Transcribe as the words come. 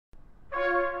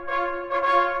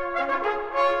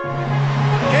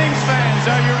So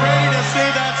you ready to see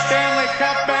that Stanley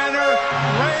Cup banner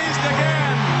raised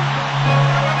again?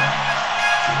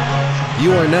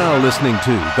 You are now listening to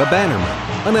The Bannerman,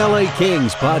 an LA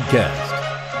Kings podcast.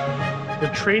 The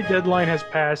trade deadline has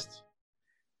passed.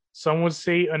 Some would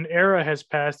say an era has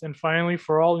passed, and finally,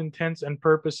 for all intents and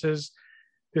purposes,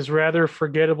 this rather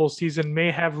forgettable season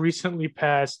may have recently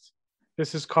passed.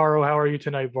 This is Caro. How are you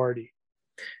tonight, Vardy?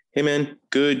 Hey man,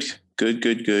 good.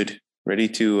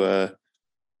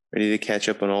 Ready to catch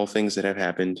up on all things that have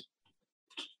happened.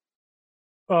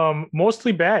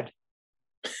 Mostly bad.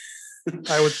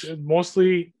 I would say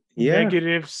mostly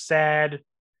negative, sad,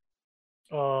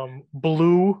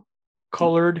 blue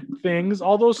colored things,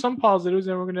 although some positives,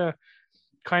 and we're going to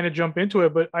kind of jump into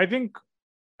it. But I think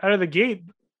out of the gate,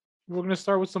 we're going to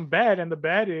start with some bad. And the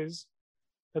bad is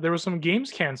that there were some games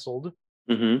canceled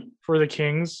for the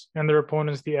Kings and their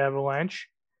opponents, the Avalanche,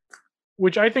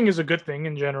 which I think is a good thing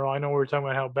in general. I know we were talking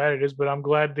about how bad it is, but I'm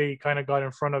glad they kind of got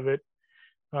in front of it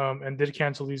and did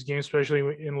cancel these games,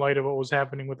 especially in light of what was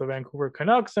happening with the Vancouver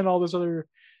Canucks and all this other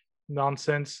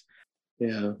nonsense.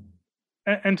 Yeah.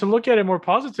 And to look at it more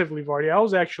positively, Vardy, I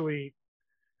was actually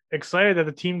excited that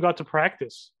the team got to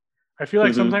practice. I feel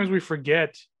like sometimes we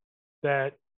forget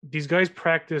that these guys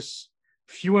practice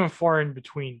few and far in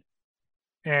between.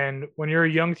 And when you're a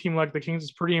young team like the Kings,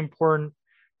 it's pretty important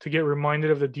to get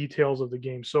reminded of the details of the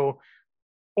game. So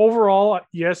overall,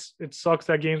 yes, it sucks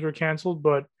that games were canceled,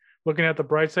 but looking at the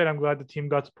bright side, I'm glad the team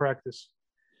got to practice.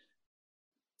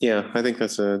 Yeah, I think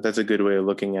that's a good way of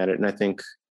looking at it. And I think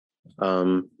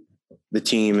the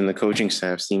team and the coaching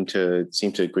staff seem to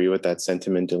agree with that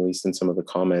sentiment, at least in some of the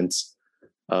comments.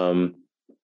 And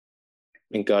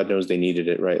God knows they needed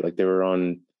it, right? Like they were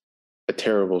on a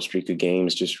terrible streak of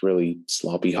games, just really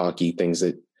sloppy hockey, things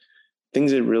that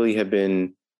really have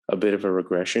been a bit of a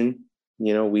regression.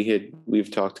 You know,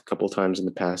 we've talked a couple of times in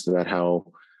the past about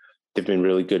how they've been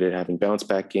really good at having bounce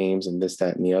back games and this,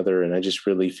 that, and the other. And I just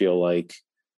really feel like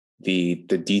the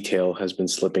detail has been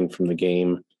slipping from the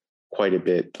game quite a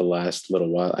bit the last little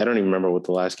while. I don't even remember what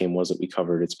the last game was that we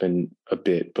covered. It's been a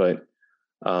bit, but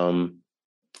I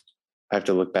have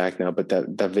to look back now. But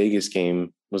that Vegas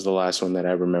game was the last one that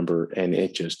I remember. And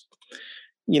it just,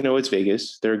 you know, it's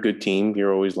Vegas. They're a good team.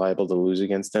 You're always liable to lose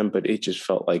against them, but it just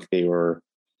felt like they were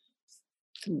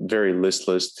very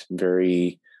listless,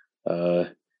 very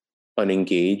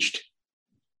unengaged,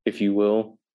 if you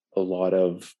will. A lot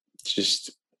of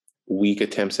just weak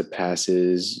attempts at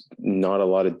passes, not a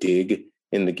lot of dig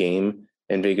in the game.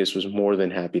 And Vegas was more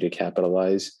than happy to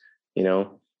capitalize, you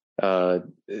know,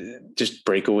 just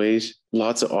breakaways,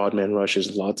 lots of odd man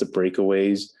rushes, lots of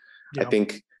breakaways. Yeah. I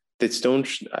think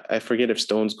that I forget if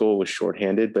Stone's goal was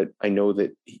shorthanded, but I know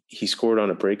that he scored on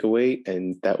a breakaway,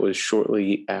 and that was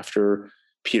shortly after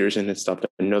Peterson had stopped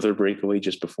another breakaway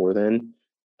just before then.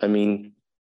 I mean,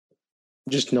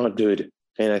 just not good.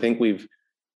 And I think we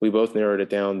both narrowed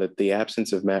it down that the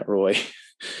absence of Matt Roy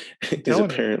is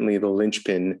apparently the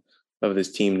linchpin of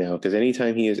this team now, because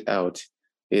anytime he is out,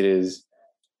 it is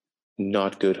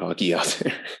not good hockey out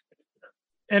there.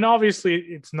 And obviously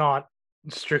it's not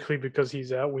strictly because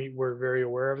he's out. We're very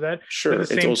aware of that. Sure.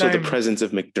 It's also the presence of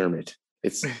McDermott.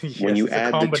 It's yes, when you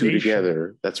add the two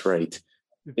together, that's right.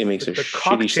 It makes a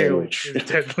shitty sandwich. Is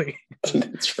deadly.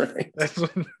 That's right. That's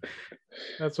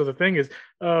what the thing is.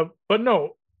 But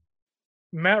no,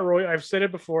 Matt Roy, I've said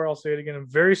it before, I'll say it again. I'm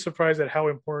very surprised at how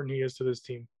important he is to this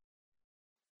team.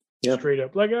 Yeah. Straight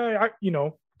up. Like,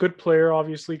 good player,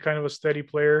 obviously, kind of a steady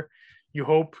player. You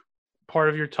hope part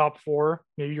of your top four,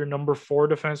 maybe your number 4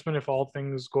 defenseman, if all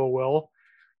things go well,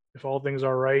 if all things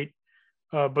are right.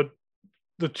 But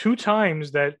the 2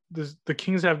 times that the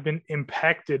Kings have been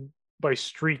impacted by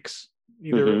streaks,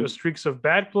 either streaks of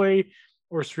bad play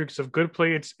or streaks of good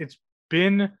play, it's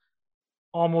been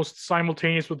almost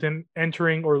simultaneous with him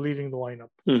entering or leaving the lineup.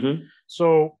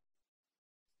 So,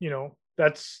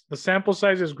 that's the sample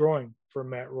size is growing for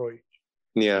Matt Roy.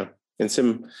 Yeah. And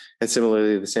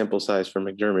similarly, the sample size for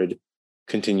McDermott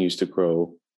continues to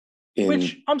grow.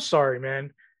 Which, I'm sorry,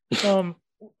 man. We're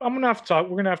going to have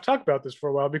to talk about this for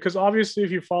a while, because obviously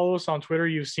if you follow us on Twitter,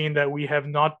 you've seen that we have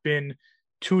not been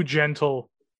too gentle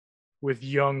with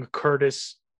young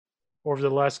Curtis over the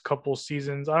last couple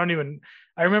seasons. I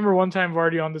remember one time,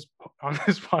 Vardy, on this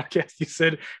podcast, you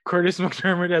said Curtis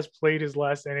McDermott has played his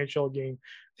last NHL game.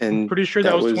 And I'm pretty sure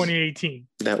that was 2018.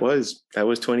 That was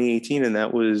 2018, and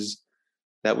that was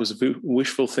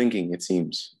wishful thinking, it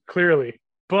seems. Clearly.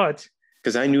 But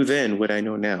because I knew then what I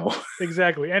know now.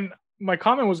 Exactly. And my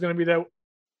comment was going to be that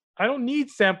I don't need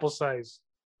sample size.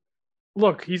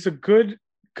 Look, he's a good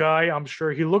guy, I'm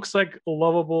sure. He looks like a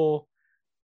lovable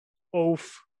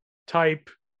oaf type,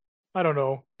 I don't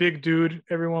know, big dude.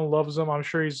 Everyone loves him. I'm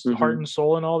sure he's heart Mm-hmm. and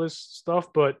soul and all this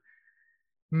stuff, but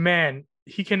man,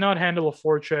 he cannot handle a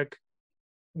forecheck.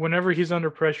 Whenever he's under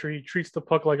pressure, he treats the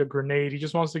puck like a grenade. He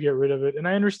just wants to get rid of it. And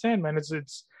I understand, man.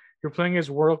 It's you're playing as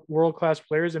world class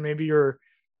players, and maybe you're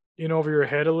in over your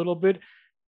head a little bit.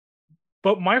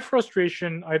 But my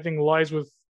frustration, I think, lies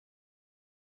with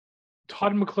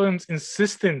Todd McClellan's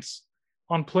insistence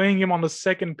on playing him on the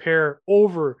second pair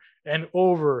over and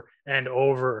over and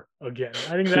over again.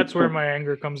 I think that's where my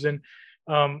anger comes in.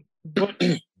 But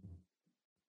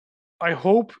I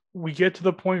hope we get to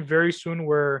the point very soon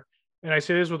where, and I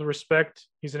say this with respect,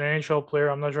 he's an NHL player.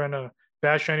 I'm not trying to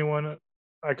bash anyone.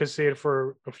 I could say it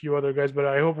for a few other guys, but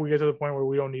I hope we get to the point where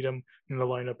we don't need him in the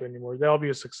lineup anymore. That'll be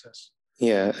a success.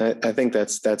 Yeah, I think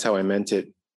that's how I meant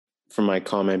it from my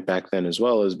comment back then as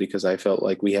well, is because I felt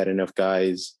like we had enough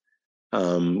guys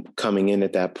coming in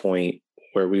at that point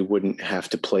where we wouldn't have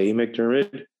to play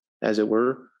McDermott, as it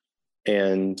were.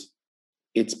 And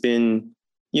it's been,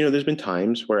 there's been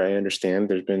times where I understand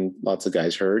there's been lots of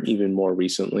guys hurt, even more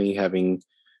recently having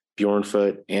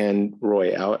Bjornfoot and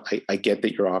Roy out. I get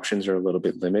that your options are a little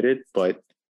bit limited, but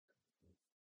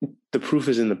the proof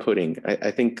is in the pudding.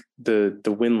 I think the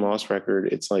win-loss record,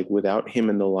 it's like without him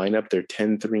in the lineup, they're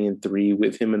 10-3-3.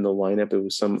 With him in the lineup, it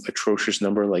was some atrocious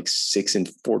number like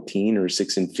 6-14 or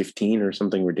 6-15 or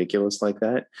something ridiculous like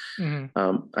that.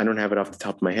 Mm-hmm. I don't have it off the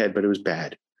top of my head, but it was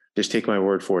bad. Just take my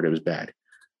word for it. It was bad.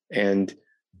 And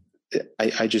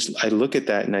I look at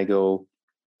that and I go,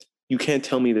 you can't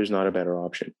tell me there's not a better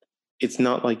option. It's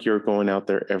not like you're going out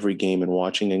there every game and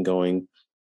watching and going,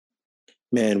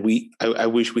 man, I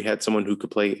wish we had someone who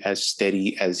could play as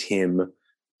steady as him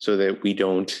so that we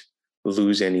don't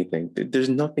lose anything. There's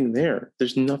nothing there.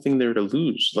 There's nothing there to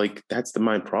lose. Like, that's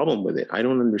my problem with it. I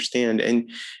don't understand.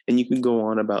 And you can go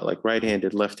on about like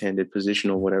right-handed, left-handed,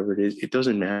 positional, whatever it is. It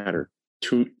doesn't matter.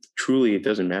 Truly, it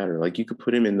doesn't matter. Like, you could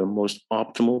put him in the most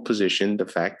optimal position. The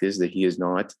fact is that he is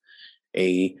not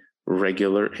a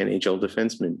regular NHL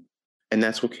defenseman. And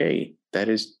that's okay. That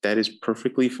is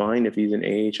perfectly fine if he's an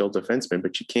AHL defenseman,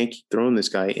 but you can't keep throwing this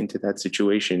guy into that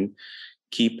situation.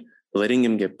 Keep letting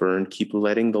him get burned. Keep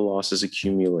letting the losses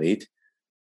accumulate.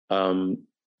 I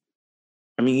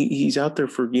mean, he's out there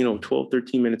for, 12,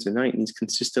 13 minutes a night, and he's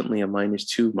consistently a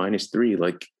 -2, -3.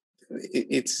 Like,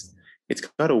 it's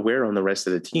got to wear on the rest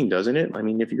of the team, doesn't it? I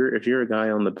mean, if you're a guy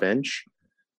on the bench,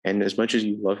 and as much as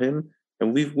you love him,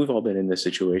 and we've all been in this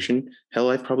situation. Hell,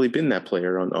 I've probably been that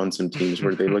player on some teams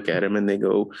where they look at him and they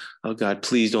go, "Oh God,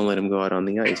 please don't let him go out on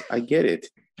the ice." I get it.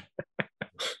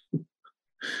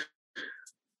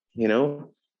 You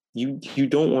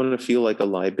don't want to feel like a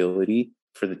liability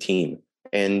for the team,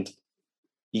 and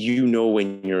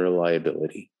when you're a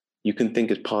liability. You can think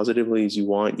as positively as you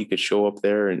want. You could show up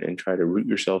there and try to root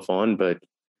yourself on, but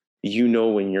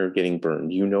when you're getting burned.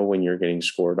 When you're getting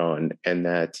scored on, and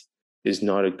that is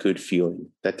not a good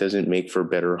feeling. That doesn't make for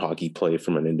better hockey play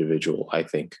from an individual, I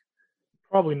think.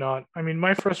 Probably not. I mean,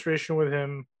 my frustration with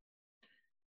him,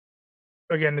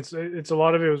 again, it's a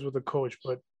lot of it was with the coach,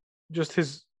 but just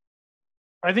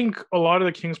I think a lot of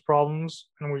the Kings' problems,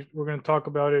 and we're going to talk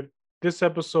about it this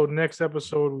episode, next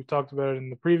episode, we talked about it in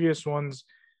the previous ones,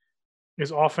 is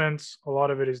offense. A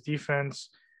lot of it is defense.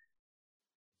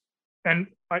 And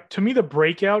to me, the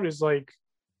breakout is like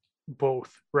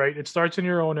both, right? It starts in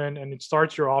your own end and it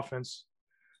starts your offense.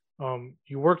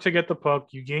 You work to get the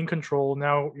puck, you gain control.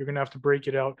 Now you're going to have to break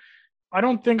it out. I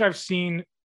don't think I've seen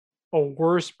a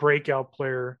worse breakout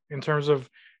player in terms of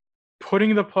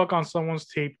putting the puck on someone's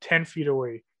tape 10 feet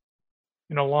away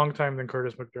in a long time than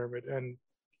Curtis McDermott. And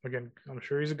again, I'm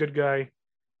sure he's a good guy,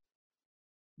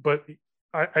 but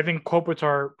I think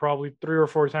Kopitar probably 3 or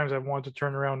 4 times I've wanted to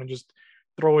turn around and just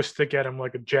throw a stick at him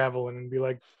like a javelin and be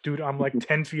like, dude, I'm like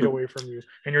 10 feet away from you.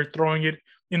 And you're throwing it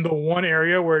in the one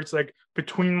area where it's like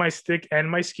between my stick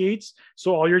and my skates.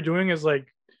 So all you're doing is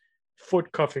like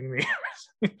foot cuffing me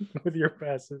with your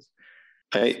passes.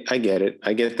 I get it.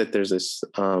 I get that there's this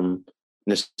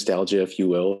nostalgia, if you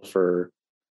will, for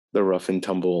the rough and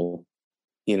tumble,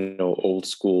 old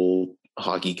school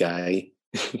hockey guy,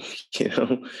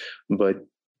 but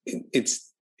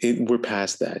we're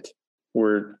past that.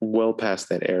 We're well past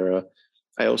that era.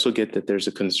 I also get that there's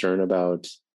a concern about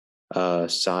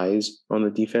size on the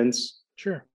defense.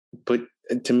 Sure. But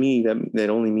to me, that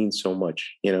only means so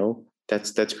much.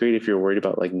 That's great if you're worried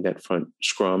about like net front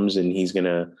scrums and he's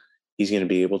gonna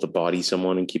be able to body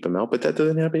someone and keep him out. But that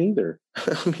doesn't happen either.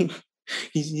 I mean,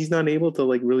 he's not able to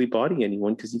like really body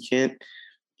anyone because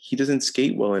he doesn't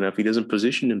skate well enough. He doesn't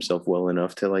position himself well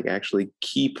enough to like actually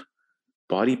keep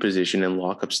body position and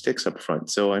lock up sticks up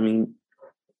front. So, I mean,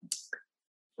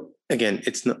 again,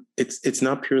 it's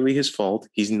not purely his fault.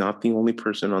 He's not the only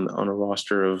person on a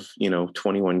roster of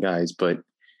 21 guys, but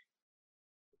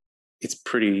it's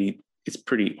pretty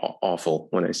awful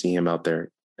when I see him out there.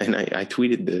 And I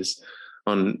tweeted this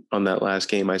on that last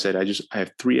game. I said I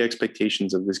have 3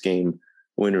 expectations of this game,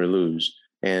 win or lose.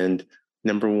 And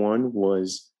number 1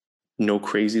 was no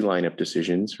crazy lineup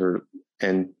decisions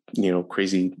and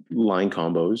crazy line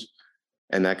combos.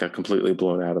 And that got completely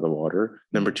blown out of the water.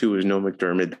 Number 2 was no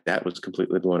McDermott. That was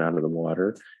completely blown out of the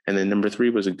water. And then number 3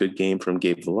 was a good game from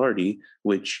Gabe Velarde,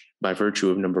 which by virtue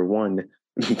of number 1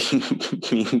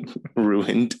 being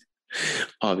ruined,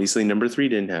 obviously number 3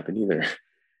 didn't happen either.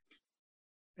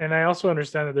 And I also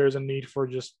understand that there's a need for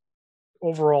just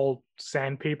overall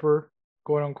sandpaper,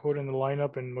 quote unquote, in the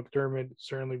lineup. And McDermott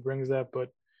certainly brings that. But,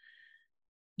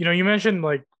 you mentioned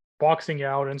like boxing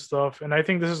out and stuff. And I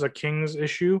think this is a Kings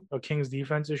issue, a Kings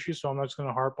defense issue. So I'm not just going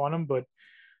to harp on him, but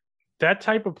that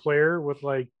type of player with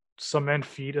like cement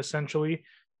feet, essentially,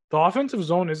 the offensive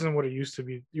zone isn't what it used to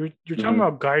be. You're talking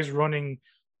about guys running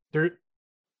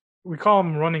we call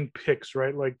them running picks,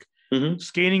 right? Like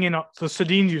skating in. The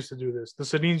Sedins used to do this. The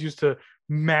Sedins used to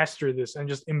master this and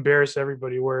just embarrass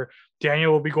everybody, where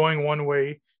Daniel will be going one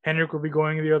way, Henrik will be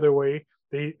going the other way.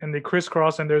 They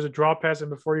crisscross and there's a drop pass, and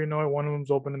before you know it, one of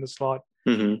them's open in the slot.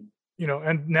 And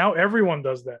now everyone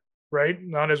does that, right?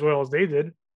 Not as well as they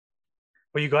did,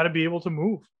 but you got to be able to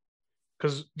move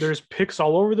because there's picks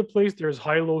all over the place. There's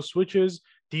high-low switches,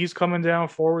 D's coming down,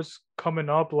 forwards coming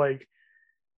up. Like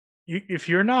if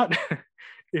you're not,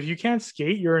 if you can't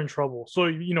skate, you're in trouble. So,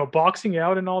 boxing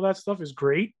out and all that stuff is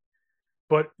great,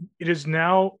 but it is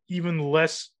now even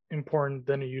less important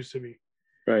than it used to be.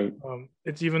 Right.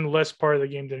 It's even less part of the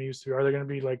game than it used to be. Are there going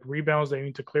to be like rebounds that you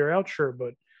need to clear out? Sure,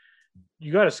 but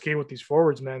you got to skate with these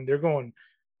forwards, man. They're going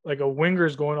like a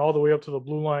winger's going all the way up to the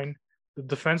blue line. The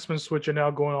defenseman switching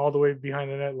out, going all the way behind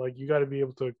the net. Like you got to be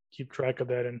able to keep track of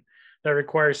that, and that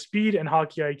requires speed and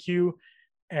hockey IQ.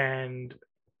 And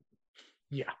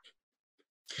yeah,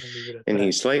 and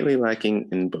he's slightly lacking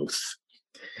in both.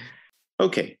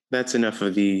 Okay, that's enough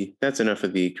of the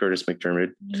Curtis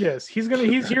McDermott. Yes, he's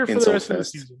here for the rest of the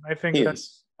season. I think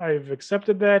I've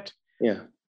accepted that. Yeah,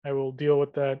 I will deal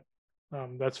with that.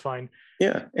 That's fine.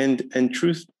 Yeah, and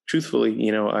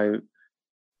truthfully,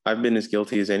 I've been as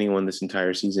guilty as anyone this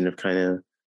entire season of kind of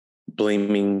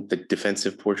blaming the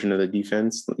defensive portion of the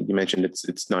defense. You mentioned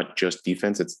it's not just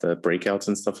defense; it's the breakouts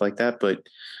and stuff like that. But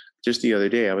just the other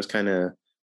day, I was kind of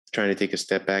trying to take a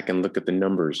step back and look at the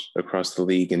numbers across the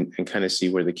league and kind of see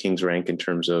where the Kings rank in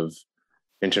terms of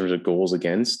goals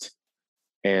against.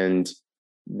 And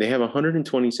they have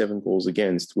 127 goals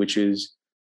against, which is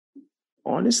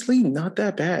honestly not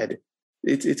that bad.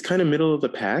 It's kind of middle of the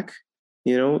pack,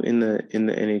 in the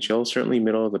NHL, certainly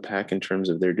middle of the pack in terms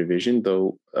of their division,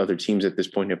 though other teams at this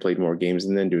point have played more games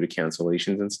than them due to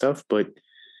cancellations and stuff. But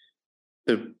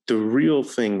the real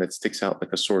thing that sticks out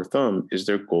like a sore thumb is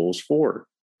their goals for.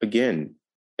 Again,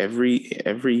 every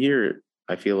year,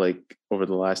 I feel like over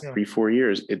the last 3-4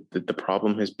 years, the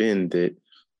problem has been that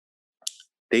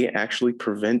they actually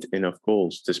prevent enough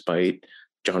goals, despite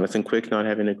Jonathan Quick not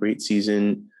having a great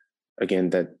season. Again,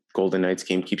 that Golden Knights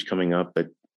game keeps coming up, but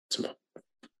some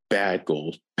bad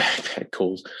goals, bad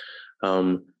goals.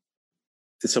 Some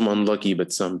unlucky,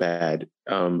 but some bad.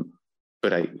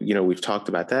 But we've talked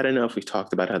about that enough. We've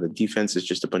talked about how the defense is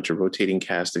just a bunch of rotating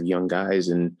cast of young guys,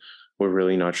 and we're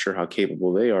really not sure how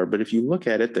capable they are. But if you look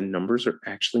at it, the numbers are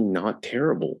actually not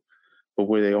terrible. But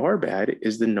where they are bad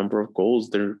is the number of goals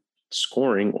they're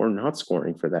scoring or not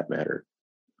scoring, for that matter.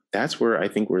 That's where I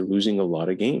think we're losing a lot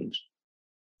of games.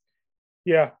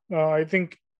 Yeah, I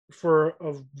think for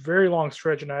a very long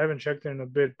stretch, and I haven't checked in a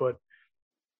bit, but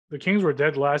the Kings were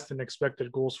dead last in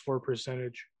expected goals for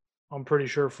percentage. I'm pretty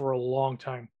sure for a long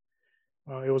time.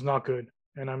 It was not good.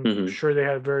 And I'm sure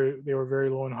they were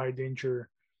very low in high danger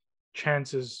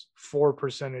chances for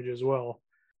percentage as well.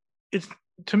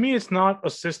 To me, it's not a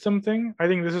system thing. I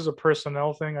think this is a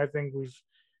personnel thing. I think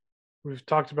we've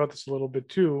talked about this a little bit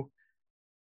too.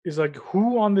 Is like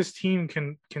who on this team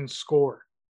can score?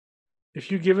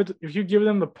 If you give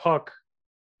them the puck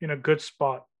in a good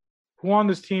spot, who on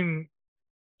this team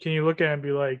can you look at and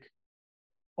be like,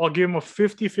 I'll give him a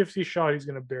 50-50 shot, he's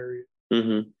gonna bury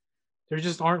it. There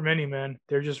just aren't many, man.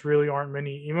 There just really aren't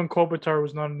many. Even Kopitar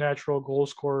was not a natural goal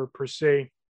scorer per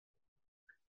se.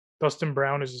 Dustin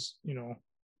Brown is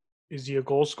he a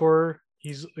goal scorer?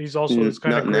 He's also this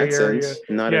kind of gray area.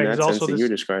 Not in that sense that you're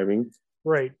describing.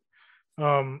 Right.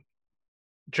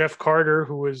 Jeff Carter,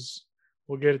 who was,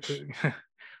 we'll get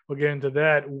into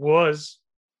that, was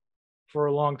for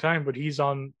a long time, but he's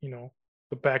on,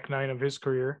 the back nine of his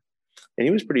career. And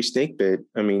he was pretty snake bit.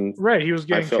 I mean, right. He was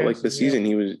getting I felt chances, like the season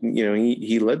he was,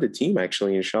 he led the team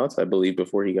actually in shots, I believe,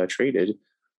 before he got traded.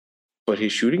 But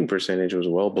his shooting percentage was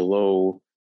well below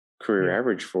career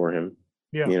average for him.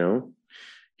 Yeah.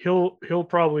 He'll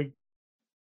probably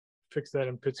fix that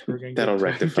in Pittsburgh and that'll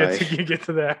rectify. get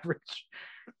to the average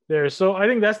there. So I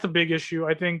think that's the big issue.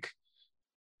 I think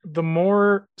the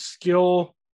more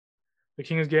skill the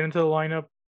Kings get into the lineup,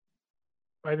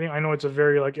 I know it's a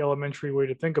very like elementary way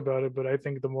to think about it, but I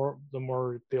think the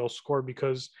more they'll score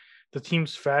because the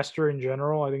team's faster in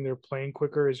general. I think they're playing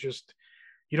quicker. It's just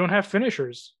you don't have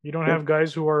finishers. You don't have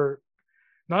guys who are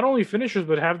not only finishers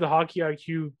but have the hockey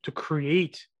IQ to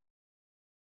create.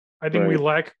 I think we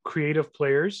lack creative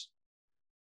players.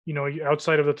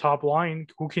 Outside of the top line,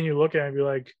 who can you look at and be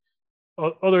like,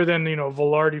 other than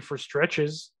Velarde for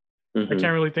stretches? I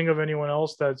can't really think of anyone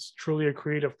else that's truly a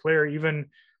creative player. Even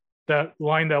that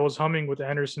line that was humming with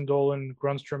Anderson, Dolan,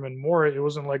 Grunstrom, and Moore, it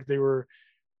wasn't like they were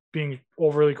being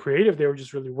overly creative. They were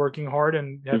just really working hard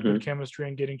and had good chemistry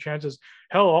and getting chances.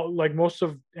 Hell, like most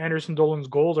of Anderson Dolan's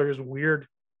goals are just weird,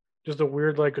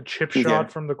 like a chip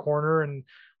shot from the corner and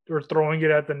or throwing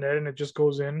it at the net and it just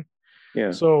goes in.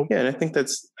 Yeah. So and I think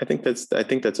that's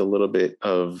a little bit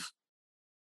of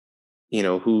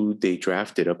who they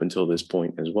drafted up until this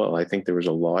point as well. I think there was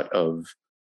a lot of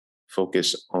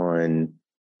focus on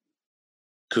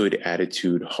good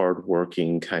attitude,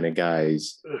 hardworking kind of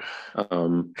guys. I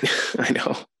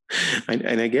know,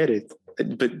 and I get it,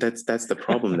 but that's the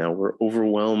problem now. We're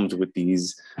overwhelmed with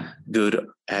these good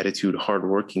attitude,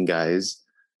 hardworking guys,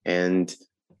 and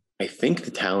I think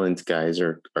the talent guys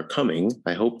are coming.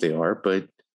 I hope they are, but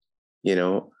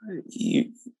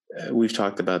we've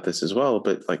talked about this as well.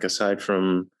 But like aside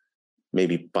from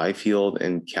maybe Byfield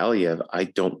and Kaliev, I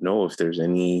don't know if there's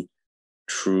any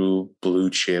true blue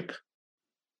chip,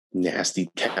 nasty,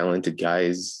 talented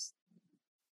guys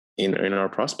in our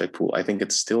prospect pool. I think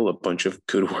it's still a bunch of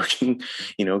good working,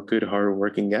 good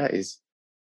hard-working guys.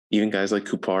 Even guys like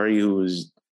Kupari, who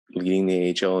was leading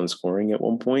the AHL in scoring at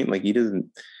one point, like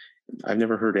I've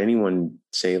never heard anyone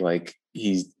say like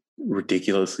he's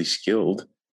ridiculously skilled.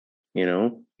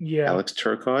 Alex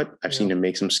Turcotte, I've seen him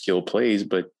make some skill plays,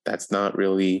 but that's not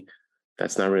really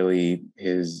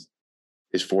his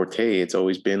forte. It's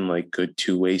always been like good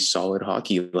two-way solid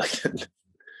hockey like that.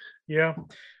 Yeah.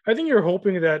 I think you're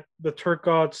hoping that the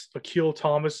Turcottes, Akil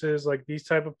Thomases, like these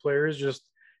type of players just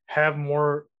have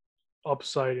more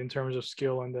upside in terms of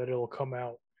skill and that it'll come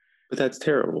out. But that's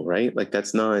terrible, right? Like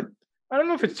that's not. I don't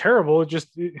know if it's terrible. It's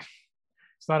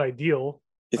not ideal.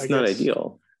 It's not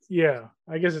ideal. Yeah,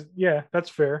 I guess. That's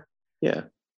fair. Yeah,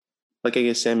 like I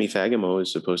guess Sammy Fagemo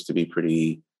is supposed to be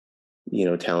pretty,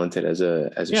 talented as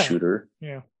a shooter.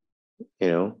 Yeah.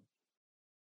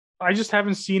 I just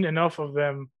haven't seen enough of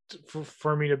them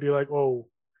for me to be like, oh,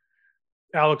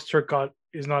 Alex Turcotte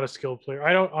is not a skilled player.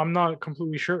 I'm not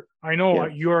completely sure. I know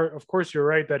of course you're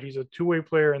right that he's a two-way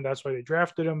player and that's why they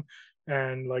drafted him.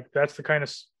 And like, that's the kind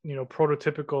of,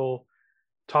 prototypical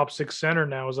top six center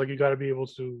now is like, you got to be able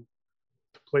to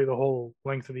play the whole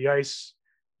length of the ice,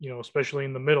 especially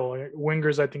in the middle.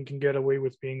 Wingers, I think, can get away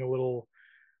with being a little,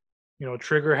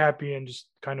 trigger happy and just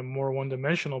kind of more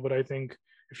one-dimensional. But I think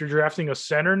if you're drafting a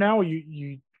center now,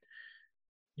 you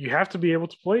have to be able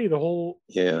to play the whole,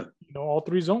 all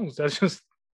three zones. That's just,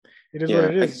 it is what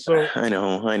it is. So I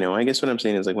know. I guess what I'm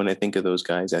saying is like, when I think of those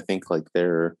guys, I think like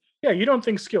they're, you don't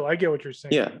think skill. I get what you're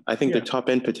saying. Yeah. I think their top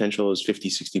end potential is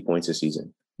 50, 60 points a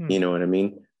season. You know what I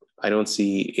mean? I don't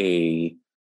see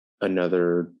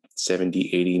another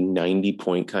 70, 80, 90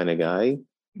 point kind of guy.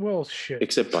 Well, shit.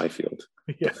 Except Byfield.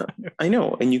 Yeah. I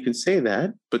know. And you can say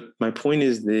that, but my point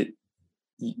is that,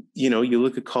 you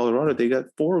look at Colorado, they got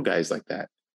 4 guys like that.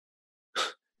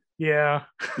 Yeah.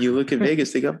 You look at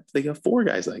Vegas, they got 4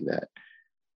 guys like that.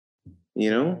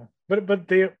 But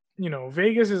they,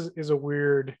 Vegas is a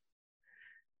weird.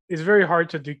 It's very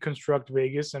hard to deconstruct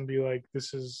Vegas and be like,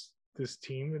 this is this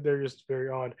team. They're just very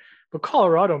odd. But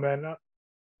Colorado, man,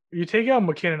 you take out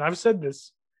McKinnon. I've said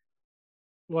this.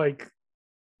 Like,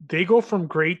 they go from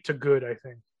great to good. I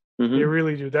think they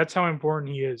really do. That's how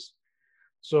important he is.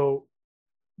 So,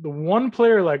 the one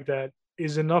player like that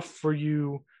is enough for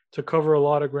you to cover a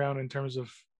lot of ground in terms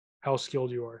of how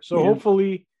skilled you are. So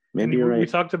hopefully, maybe you're right. We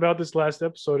talked about this last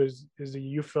episode is that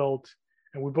you felt,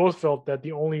 and we both felt that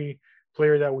the only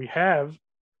player that we have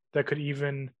that could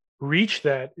even reach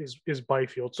that is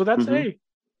Byfield. So that's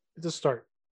it's a start,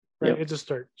 right? Yep. It's a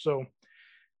start. So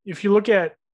if you look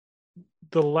at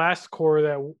the last core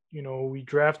that we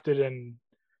drafted and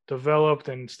developed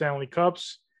and Stanley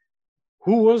Cups,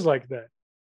 who was like that?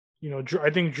 I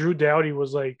think Drew Doughty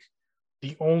was like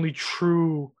the only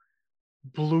true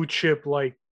blue chip,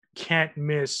 like can't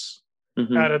miss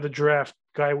Mhm. out of the draft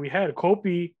guy we had.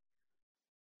 Kopi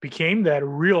became that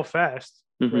real fast,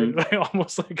 right? Mhm. Like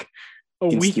almost like a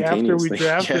week after we Instantaneously.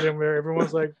 drafted Yeah. him, where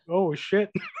everyone's like, "Oh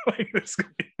shit, like this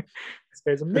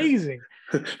guy's amazing."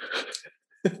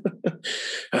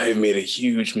 I made a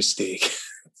huge mistake.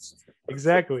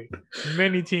 Exactly.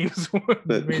 Many teams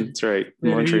That's right.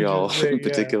 made a huge Montreal mistake, in yeah.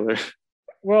 particular.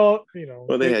 Well, you know,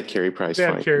 Well, they had Carey Price. they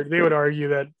had Fine. cared. They would argue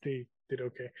that they did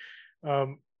okay.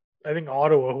 I think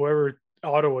Ottawa, whoever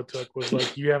Ottawa took, was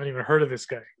like, you haven't even heard of this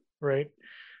guy, right?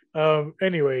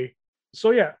 Anyway,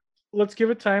 so yeah, let's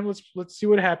give it time. Let's see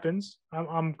what happens.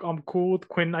 I'm cool with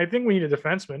Quinn. I think we need a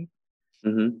defenseman.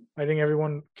 Mhm. I think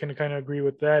everyone can kind of agree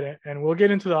with that, and we'll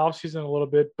get into the offseason a little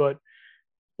bit, but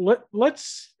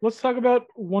let's talk about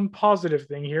one positive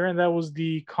thing here, and that was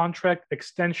the contract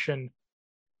extension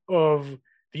of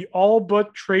the all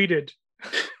but traded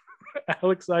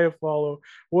Alex Iafallo.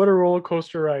 What a roller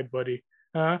coaster ride, buddy.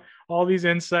 All these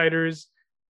insiders,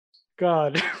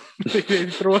 God, they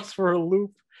throw us for a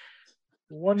loop.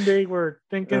 One day we're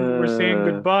thinking we're saying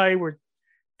goodbye. We're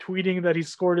tweeting that he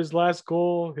scored his last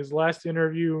goal, his last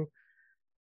interview.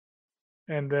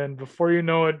 And then before you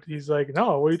know it, he's like,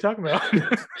 "No, what are you talking about?"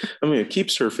 I'm gonna keep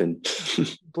surfing.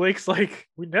 Blake's like,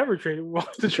 "We never traded. We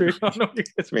want to trade." Oh, no,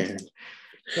 Man.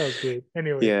 That was great.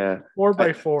 Anyway, Yeah.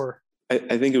 4x4.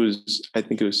 I think it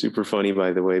was super funny,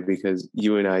 by the way, because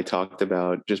you and I talked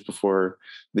about just before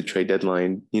the trade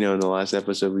deadline, in the last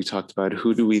episode, we talked about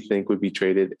who do we think would be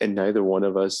traded, and neither one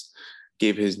of us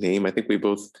gave his name. I think we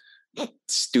both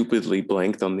stupidly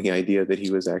blanked on the idea that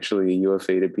he was actually a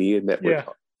UFA to be, and that would,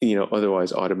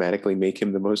 otherwise automatically make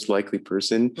him the most likely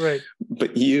person. Right.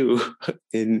 But you,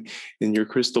 in your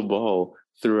crystal ball,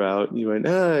 throughout, you went,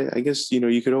 I guess,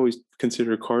 you could always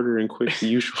consider Carter and Quick the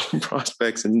usual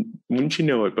prospects. And wouldn't you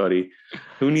know it, buddy?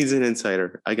 Who needs an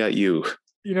insider? I got you.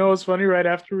 It's funny. Right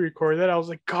after we recorded that, I was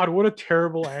like, God, what a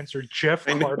terrible answer. Jeff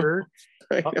Carter.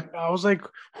 I was like,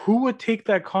 who would take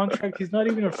that contract? He's not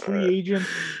even a free agent.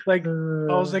 Like,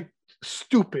 I was like,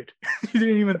 stupid. You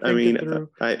didn't even think it through.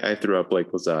 I threw up like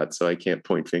Lazat, so I can't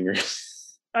point fingers.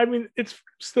 I mean, it's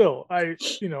still, I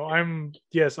am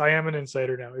an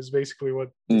insider now, is basically what.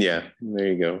 Yeah, there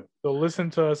you go. So listen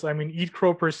to us. I mean, Eat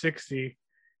Crow per 60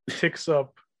 ticks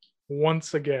up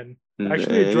once again.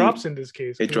 Actually, it drops in this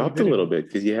case. It dropped a little bit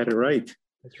because you had it right.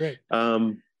 That's right.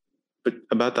 But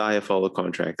about the Iafallo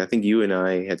contract, I think you and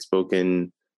I had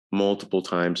spoken multiple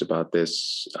times about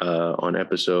this on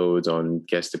episodes, on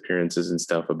guest appearances and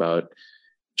stuff, about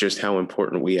just how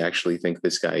important we actually think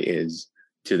this guy is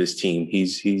to this team.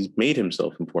 He's made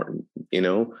himself important.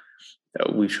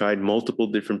 We've tried multiple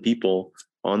different people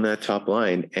on that top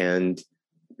line, and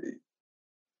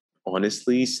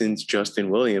honestly, since Justin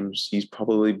Williams, he's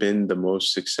probably been the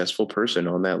most successful person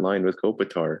on that line with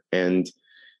Kopitar. And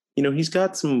he's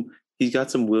got some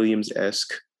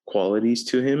Williams-esque qualities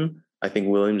to him. I think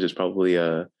Williams is probably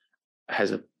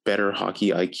has a better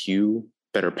hockey IQ,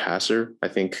 better passer. I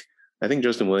think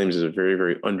Justin Williams is a very,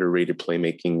 very underrated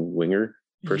playmaking winger.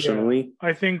 Personally,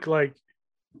 I think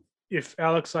if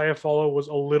Alex Iafallo was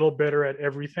a little better at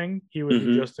everything, he would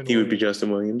be Justin. He would be Justin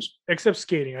Williams, except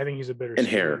skating. I think he's a better. And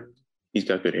skater. hair, he's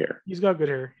got good hair. He's got good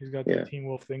hair. He's got the Teen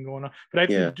Wolf thing going on.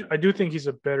 But I do think he's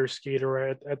a better skater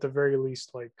at the very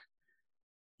least,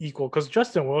 equal. Because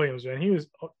Justin Williams, man, he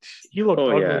looked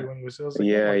ugly when he was. I was like,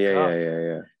 yeah.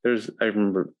 I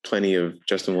remember plenty of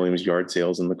Justin Williams yard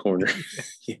sales in the corner.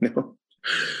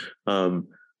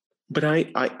 But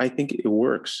I think it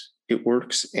works. It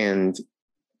works, and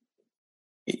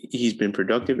he's been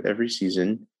productive every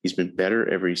season. He's been better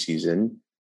every season.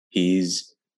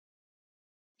 He's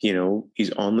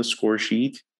on the score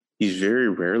sheet. He's very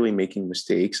rarely making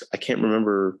mistakes. I can't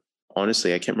remember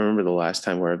the last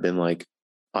time where I've been like,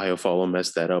 Iafallo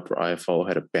messed that up, or Iafallo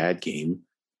had a bad game,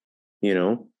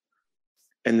 And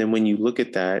then when you look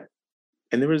at that,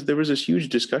 and there was this huge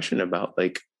discussion about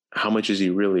how much is he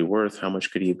really worth? How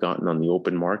much could he have gotten on the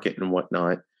open market and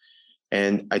whatnot?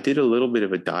 And I did a little bit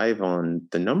of a dive on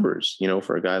the numbers,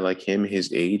 for a guy like him,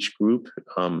 his age group,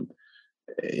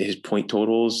 his point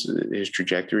totals, his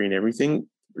trajectory and everything.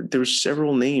 There were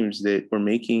several names that were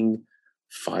making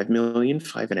 5 million,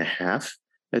 5.5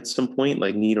 at some point,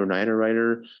 like Nieder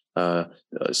Niederreiter,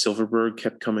 Silverberg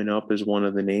kept coming up as one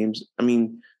of the names. I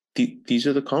mean, these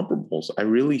are the comparables. I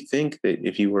really think that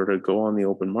if you were to go on the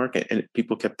open market, and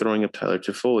people kept throwing up Tyler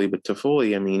Toffoli, but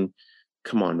Toffoli, I mean,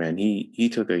 come on, man. He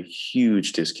took a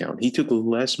huge discount. He took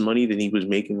less money than he was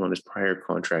making on his prior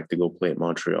contract to go play at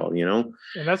Montreal, you know?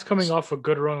 And that's coming off a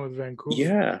good run with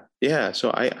Vancouver. Yeah. So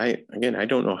I again, I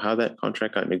don't know how that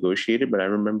contract got negotiated, but I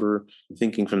remember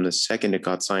thinking from the second it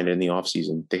got signed in the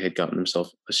offseason, they had gotten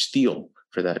themselves a steal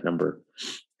for that number.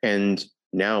 And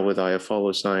now with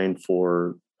Iafallo signed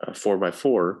for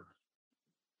 4x4,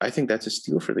 I think that's a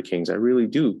steal for the Kings. I really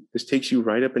do. This takes you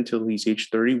right up until he's age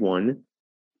 31.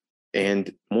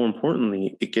 And more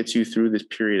importantly, it gets you through this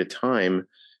period of time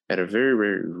at a very,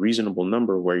 very reasonable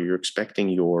number where you're expecting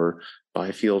your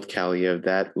Byfield, Kaliev,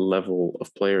 that level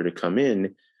of player to come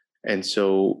in. And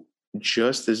so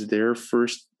just as their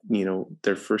first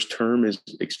term is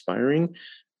expiring,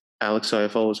 Alex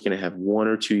Iafallo is going to have 1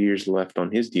 or 2 years left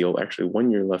on his deal, actually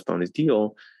 1 year left on his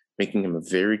deal, making him a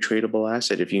very tradable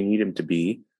asset if you need him to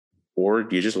be, or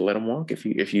you just let him walk if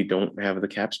you don't have the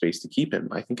cap space to keep him.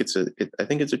 I think it's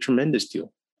a tremendous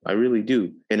deal. I really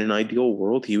do. In an ideal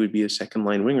world, he would be a second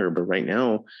line winger, but right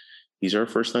now he's our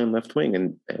first line left wing,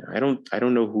 and I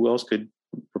don't know who else could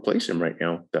replace him right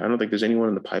now. I don't think there's anyone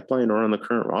in the pipeline or on the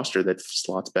current roster that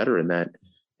slots better in that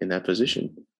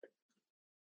position.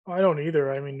 I don't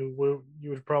either. I mean, you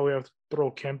would probably have to throw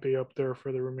Kempe up there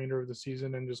for the remainder of the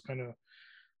season and just kind of,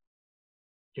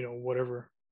 whatever.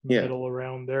 Middle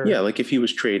around there. Yeah, like if he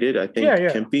was traded, I think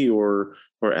Kempe or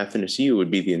Athanasiou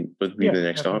would be the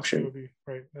next option.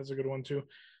 Right, that's a good one too.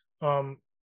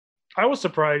 I was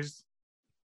surprised.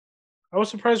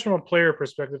 From a player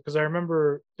perspective because I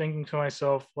remember thinking to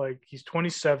myself, like, he's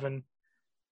 27.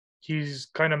 He's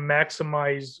kind of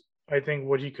maximized, I think,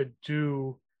 what he could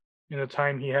do in the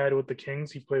time he had with the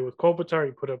Kings. He played with Kopitar.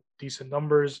 He put up decent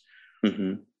numbers.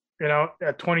 Mm-hmm.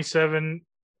 At 27.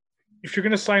 If you're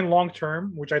going to sign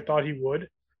long-term, which I thought he would,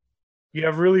 you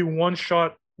have really one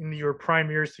shot in your prime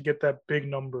years to get that big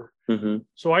number. Mm-hmm.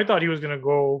 So I thought he was going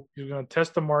to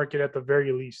test the market at the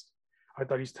very least. I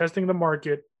thought he's testing the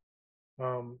market,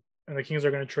 and the Kings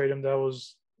are going to trade him. That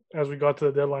was, as we got to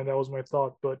the deadline, that was my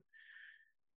thought. But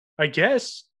I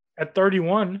guess at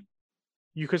 31,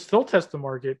 you could still test the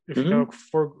market if you know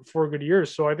for good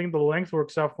years. So I think the length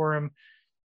works out for him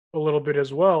a little bit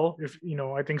as well. If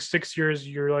I think 6 years,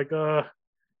 you're like,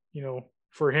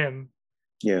 for him,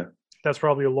 that's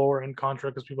probably a lower end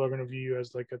contract because people are going to view you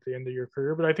as like at the end of your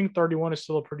career. But I think 31 is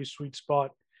still a pretty sweet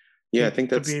spot. Yeah, I think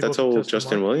that's how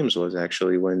Justin Williams was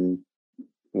actually when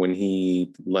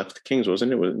he left the Kings,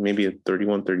 wasn't it? Was maybe a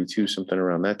 31, 32, something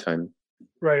around that time.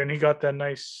 Right, and he got that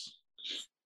nice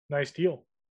deal.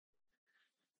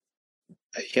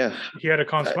 Yeah, he had a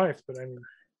Conn Smythe, but I mean.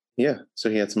 Yeah, so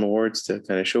he had some awards to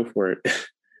kind of show for it.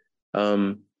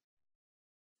 I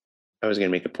was going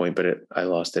to make a point, but I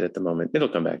lost it at the moment. It'll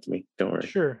come back to me. Don't worry.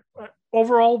 Sure.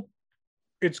 Overall,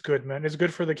 it's good, man. It's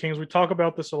good for the Kings. We talk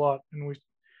about this a lot, and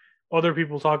other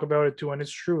people talk about it too, and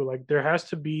it's true. Like, there has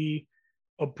to be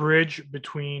a bridge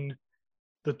between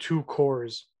the two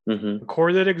cores. Mm-hmm. The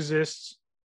core that exists,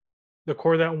 the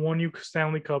core that won you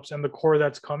Stanley Cups, and the core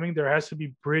that's coming. There has to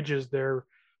be bridges there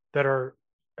that are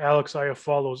Alex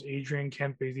Iafallo's, Adrian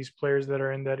Kempe, these players that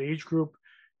are in that age group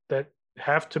that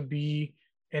have to be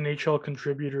NHL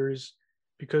contributors,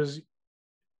 because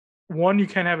one, you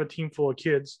can't have a team full of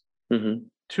kids. Mm-hmm.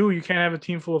 Two, you can't have a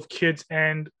team full of kids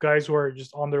and guys who are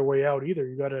just on their way out either.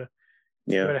 You gotta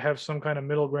have some kind of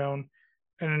middle ground.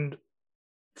 And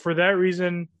for that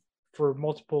reason, for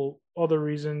multiple other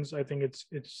reasons, I think it's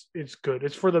good.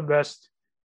 It's for the best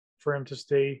for him to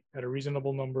stay at a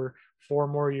reasonable number, 4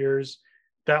 more years.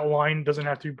 That line doesn't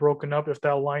have to be broken up. If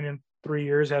that line in 3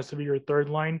 years has to be your third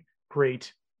line,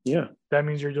 great. Yeah. That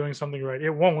means you're doing something right. It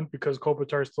won't, because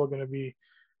Kopitar is still going to be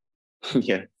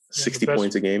 60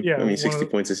 points a game. Yeah, 60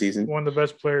 points a season. One of the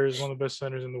best players, one of the best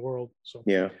centers in the world. So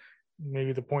yeah,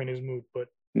 maybe the point is moot, but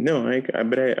no, I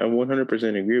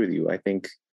 100% agree with you. I think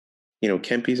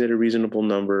Kempe's at a reasonable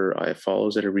number.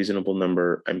 Iafallo's at a reasonable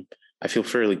number. I feel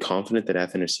fairly confident that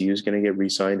Athanasiou is going to get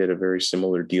re-signed at a very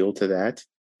similar deal to that.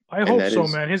 I hope so,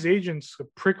 man. His agent's a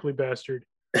prickly bastard.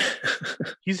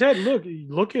 He's had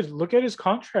look at his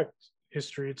contract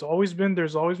history. There's always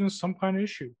been some kind of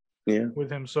issue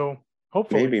with him. So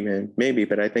hopefully, maybe.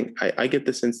 But I think I get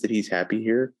the sense that he's happy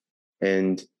here,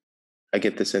 and I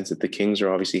get the sense that the Kings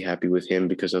are obviously happy with him,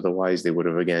 because otherwise they would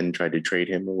have again tried to trade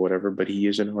him or whatever. But he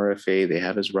is an RFA; they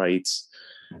have his rights,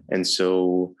 and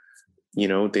so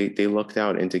they lucked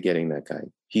out into getting that guy.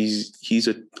 He's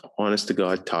a honest to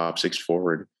God top 6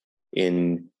 forward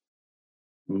in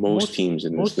most teams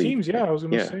in this league. Most teams, yeah. I was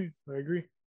going to say, I agree.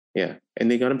 Yeah, and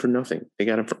they got him for nothing. They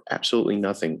got him for absolutely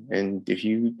nothing. And if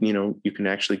you can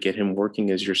actually get him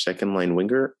working as your second line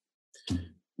winger,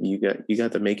 you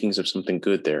got the makings of something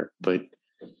good there. But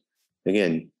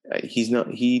again, he's not.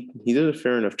 He does a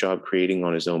fair enough job creating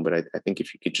on his own. But I think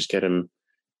if you could just get him,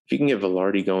 if you can get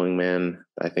Velarde going, man,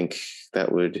 I think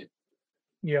that would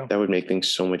make things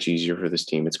so much easier for this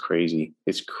team. It's crazy.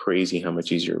 It's crazy how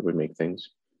much easier it would make things.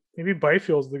 Maybe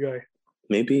Byfield's the guy.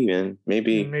 Maybe, man.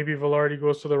 Maybe. And maybe Velarde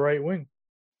goes to the right wing.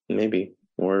 Maybe.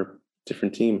 Or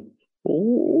different team.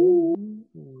 Ooh,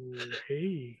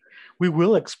 hey. We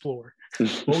will explore.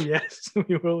 Oh, yes.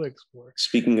 We will explore.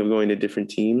 Speaking of going to different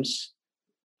teams,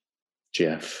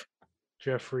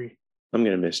 Jeffrey. I'm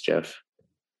going to miss Jeff.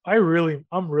 I'm really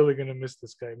going to miss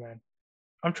this guy, man.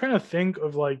 I'm trying to think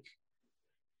of like,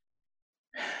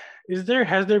 has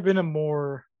there been a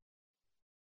more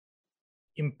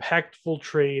impactful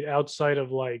trade outside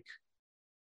of like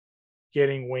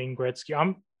getting Wayne Gretzky?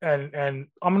 I'm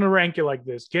gonna rank it like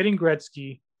this: getting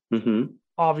Gretzky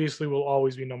obviously will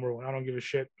always be number one. I don't give a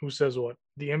shit who says what.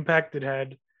 The impact it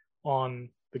had on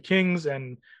the Kings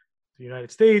and the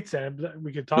United States, and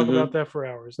we could talk about that for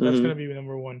hours. That's gonna be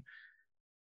number one.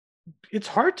 It's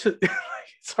hard to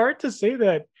say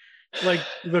that. Like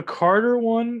the Carter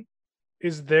one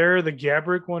is there, the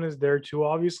Gabrick one is there too,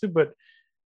 obviously, but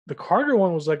the Carter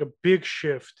one was like a big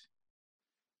shift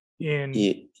in.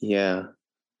 Yeah.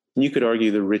 You could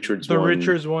argue the Richards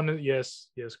one, yes,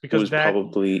 because that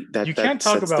probably that you can't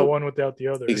talk about one without the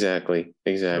other. Exactly.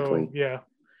 So, yeah.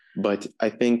 But I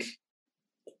think,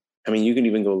 I mean, you can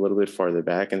even go a little bit farther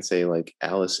back and say like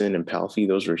Allison and Palffy,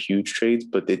 those were huge trades,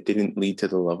 but they didn't lead to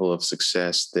the level of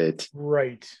success that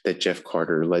Jeff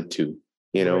Carter led to.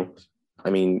 You know,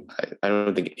 I mean, I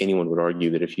don't think anyone would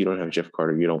argue that if you don't have Jeff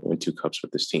Carter, you don't win 2 cups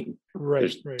with this team.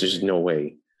 There's no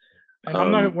way. And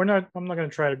I'm not going to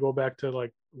try to go back to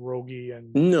like Rogie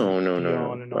and no.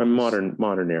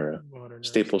 Modern era,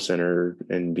 Staples Center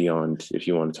and beyond, if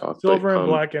you want to talk silver and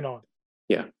black and on.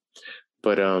 Yeah,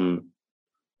 but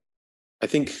I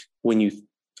think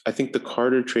the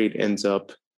Carter trade ends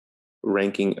up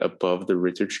ranking above the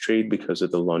Richards trade because of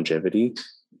the longevity.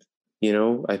 You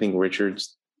know, I think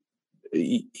Richards,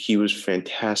 he was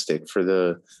fantastic for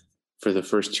the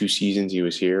first 2 seasons he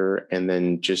was here, and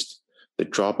then just the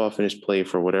drop off in his play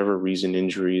for whatever reason,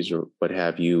 injuries or what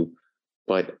have you.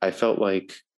 But I felt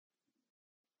like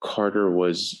Carter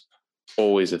was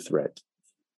always a threat,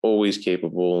 always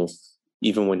capable.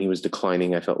 Even when he was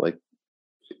declining, I felt like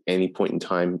any point in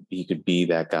time he could be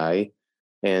that guy.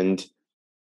 And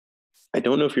I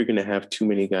don't know if you're going to have too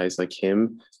many guys like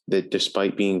him that,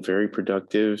 despite being very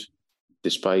productive,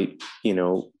 despite, you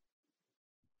know,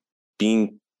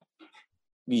 being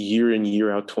year in, year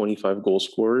out 25 goal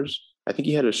scorers. I think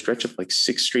he had a stretch of like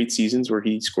 6 straight seasons where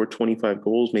he scored 25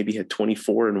 goals, maybe had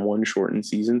 24 in one shortened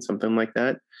season, something like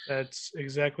that. That's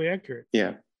exactly accurate.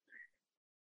 Yeah.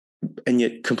 And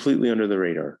yet completely under the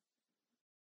radar.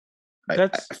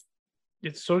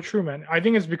 It's so true, man. I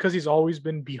think it's because he's always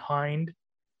been behind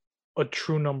a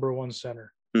true number one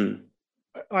center.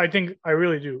 I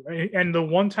really do. And the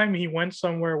one time he went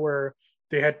somewhere where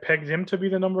they had pegged him to be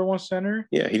the number one center.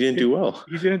 Yeah, he didn't do well.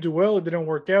 He didn't do well. It didn't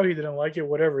work out. He didn't like it,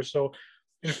 whatever. So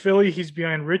in Philly, he's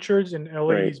behind Richards. In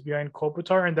LA, he's behind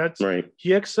Kopitar. And that's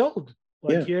he excelled.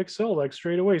 He excelled like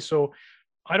straight away. So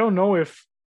I don't know if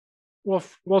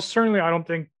well, certainly I don't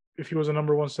think if he was a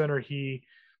number one center, he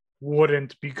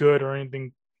wouldn't be good or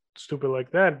anything stupid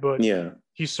like that. But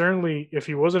he certainly, if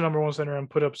he was a number one center and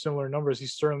put up similar numbers, he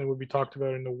certainly would be talked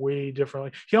about in a way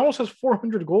differently. He almost has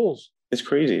 400 goals. It's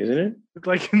crazy, isn't it?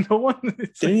 Like no one.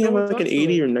 Didn't he have like an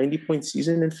 80 or 90 point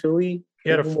season in Philly? He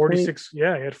had a 46.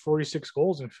 Yeah, he had 46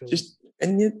 goals in Philly.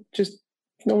 And yet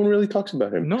no one really talks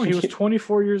about him. No, he was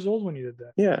 24 years old when he did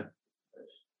that. Yeah.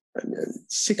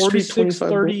 46,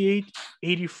 38,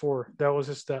 84. That was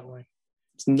his stat line.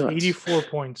 It's nuts. 84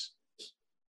 points.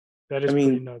 That is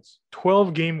pretty nuts.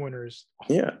 12 game winners.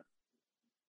 Yeah.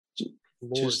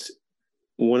 Lord. Just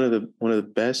one of the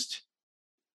best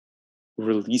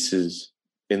releases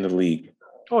in the league.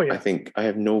 Oh yeah. I think I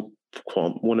have no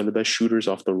qualm. One of the best shooters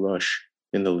off the rush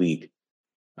in the league.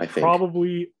 I think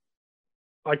probably.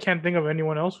 I can't think of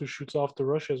anyone else who shoots off the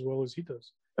rush as well as he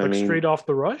does. Straight off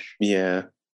the rush. Yeah,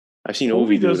 I've seen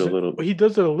Ovi do it a little. He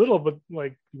does it a little, but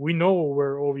like we know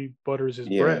where Ovi butters his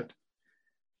bread.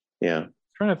 Yeah.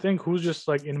 I'm trying to think who's just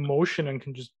like in motion and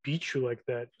can just beat you like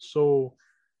that so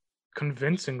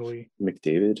convincingly.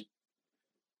 McDavid,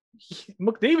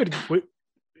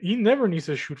 he never needs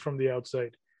to shoot from the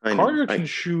outside. Carter can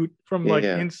shoot from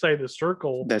inside the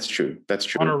circle. That's true.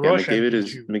 On a rush,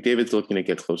 McDavid's looking to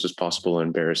get close as possible and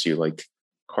embarrass you. Like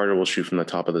Carter will shoot from the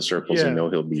top of the circles and know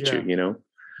he'll beat you. You know,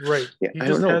 right? Yeah, he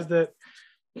just has that.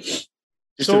 Just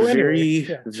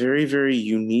very, very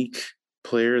unique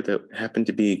player that happened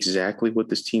to be exactly what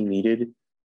this team needed.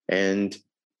 And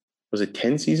was it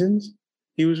 10 seasons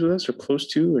he was with us, or close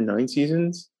to, or 9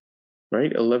 seasons,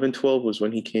 right? 11, 12 was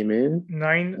when he came in.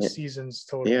 9 seasons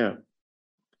total. Yeah.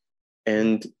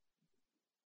 And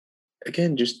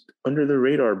again, just under the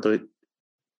radar,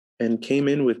 and came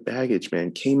in with baggage,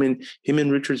 man. Him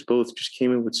and Richards both just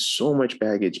came in with so much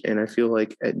baggage. And I feel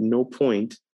like at no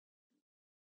point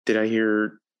did I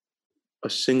hear a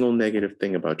single negative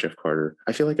thing about Jeff Carter.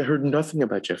 I feel like I heard nothing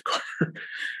about Jeff Carter.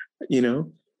 You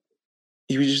know,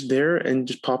 he was just there and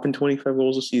just popping 25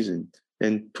 goals a season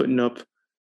and putting up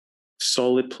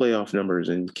solid playoff numbers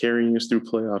and carrying us through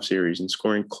playoff series and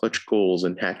scoring clutch goals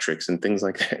and hat tricks and things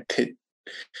like that.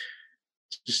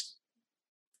 Just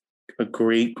a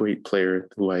great, great player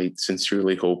who I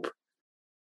sincerely hope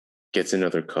gets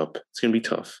another cup. It's going to be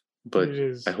tough, but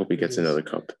I hope he gets another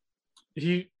cup.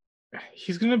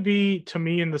 He's going to be, to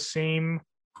me, in the same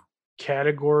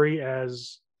category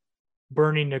as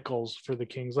Bernie Nichols for the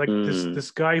Kings. Like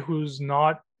this guy who's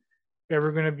not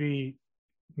ever going to be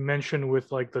mentioned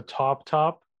with like the top.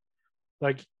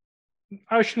 Like,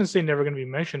 I shouldn't say never going to be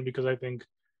mentioned, because I think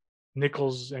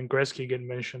Nichols and Gretzky get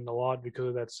mentioned a lot because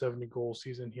of that 70-goal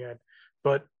season he had.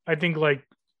 But I think, like,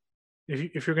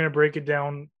 if you're going to break it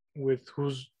down with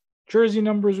whose jersey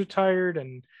number is retired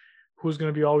and who's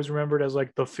going to be always remembered as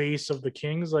like the face of the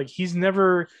Kings, like he's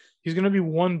going to be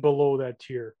one below that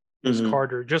tier is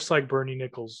Carter, just like Bernie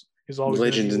Nichols is always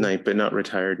Legends Night, but not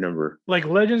retired number. Like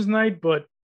Legends Night, but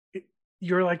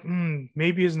you're like,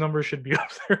 maybe his number should be up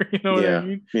there. You know what I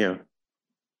mean? Yeah.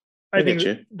 I think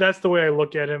that's the way I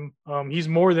look at him. He's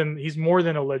more than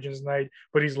a Legends Night,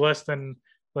 but he's less than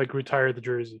like retire the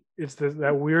jersey. It's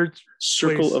that weird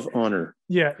circle place. Of honor.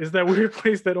 Yeah, it's that weird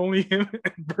place that only him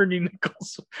and Bernie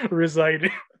Nichols reside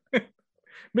in.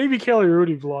 Maybe Kelly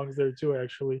Rudy belongs there too,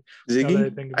 actually.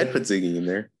 Ziggy? I'd put Ziggy in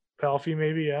there. Palfy,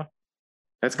 maybe, yeah.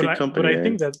 That's good company. But I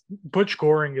think that Butch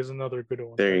Goring is another good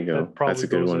one. There you go. That probably that's a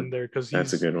good goes one. In there because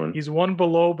that's a good one. He's one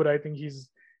below, but I think he's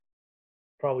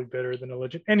probably better than a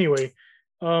legend. Anyway,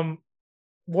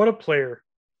 what a player.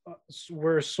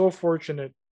 We're so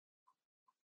fortunate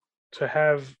to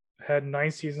have had 9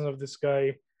 seasons of this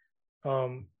guy.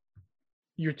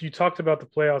 You talked about the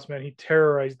playoffs, man. He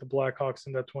terrorized the Blackhawks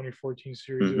in that 2014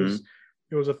 series.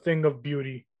 It was a thing of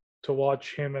beauty to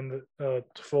watch him and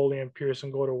Toffoli and Pearson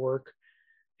go to work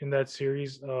in that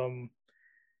series.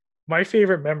 My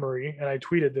favorite memory, and I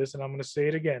tweeted this, and I'm going to say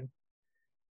it again,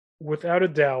 without a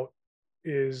doubt,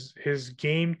 is his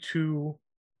Game 2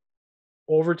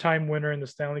 overtime winner in the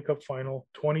Stanley Cup Final,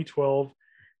 2012,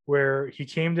 where he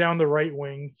came down the right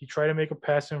wing. He tried to make a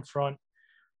pass in front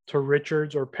to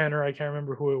Richards or Penner. I can't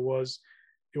remember who it was.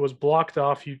 It was blocked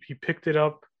off. He picked it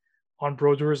up on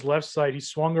Brodeur's left side. He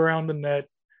swung around the net,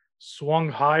 swung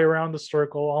high around the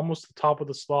circle, almost the top of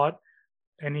the slot,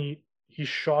 and he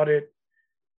shot it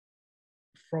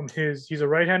from he's a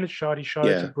right-handed shot. He shot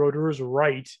it to Brodeur's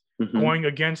right, going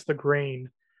against the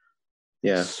grain.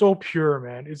 Yeah. So pure,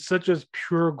 man. It's such a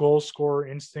pure goal scorer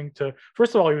instinct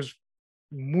first of all, he was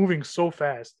moving so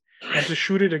fast, and to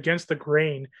shoot it against the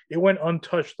grain, it went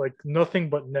untouched, like nothing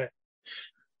but net.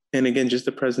 And again, just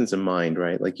the presence of mind,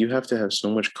 right? Like you have to have so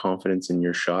much confidence in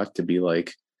your shot to be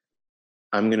like,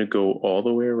 I'm going to go all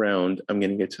the way around. I'm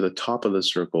going to get to the top of the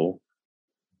circle.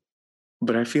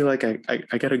 But I feel like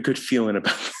I got a good feeling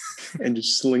about it and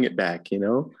just sling it back, you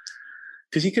know?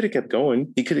 Because he could have kept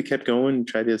going. He could have kept going and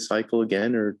tried to cycle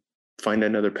again or find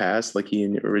another pass like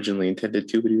he originally intended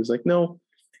to. But he was like, no,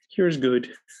 here's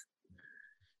good.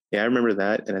 Yeah, I remember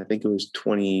that. And I think it was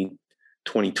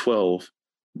 2012,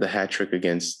 the hat trick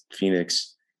against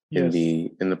Phoenix in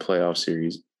the playoff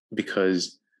series,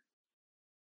 because,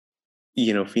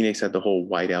 you know, Phoenix had the whole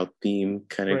whiteout theme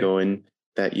kind of going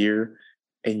that year.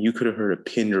 And you could have heard a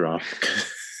pin drop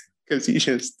because he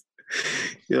just,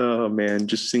 oh man,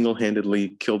 just single-handedly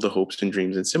killed the hopes and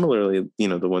dreams. And similarly, you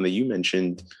know, the one that you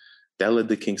mentioned, that led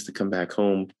the Kings to come back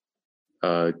home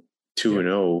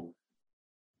 2-0.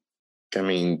 I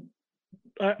mean,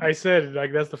 I said,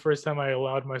 like, that's the first time I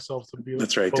allowed myself to be,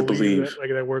 that's right, to believe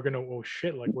that we're gonna,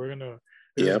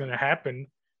 this is gonna happen,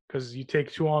 because you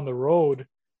take 2 on the road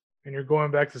and you're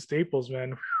going back to Staples,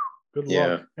 man. Good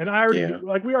luck. And I already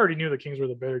we already knew the Kings were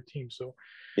the better team. So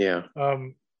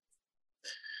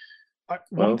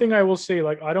one thing I will say,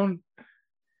 like, I'm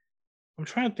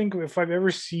trying to think of if I've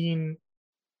ever seen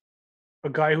a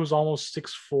guy who's almost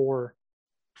 6'4"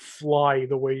 fly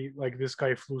the way like this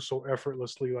guy flew so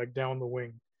effortlessly, like down the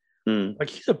wing. Like,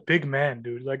 he's a big man,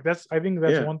 dude. Like, I think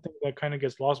that's one thing that kind of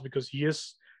gets lost, because he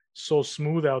is so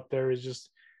smooth out there. Is just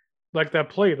like that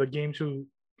play, the Game 2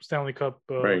 Stanley Cup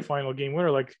final game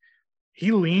winner. Like,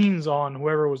 he leans on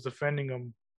whoever was defending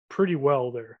him pretty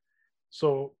well there.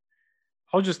 So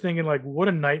I was just thinking, like, what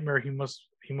a nightmare he must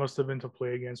have been to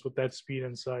play against with that speed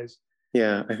and size.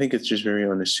 Yeah, I think it's just very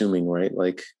unassuming, right?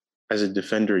 Like as a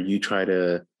defender, you try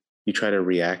to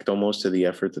react almost to the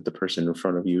effort that the person in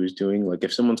front of you is doing. Like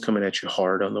if someone's coming at you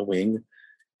hard on the wing,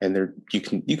 and you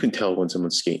can tell when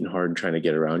someone's skating hard and trying to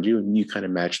get around you, and you kind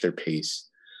of match their pace.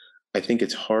 I think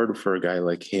it's hard for a guy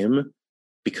like him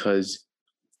because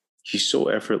he's so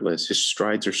effortless. His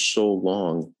strides are so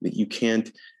long that you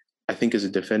can't. I think as a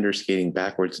defender skating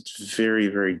backwards, it's very,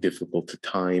 very difficult to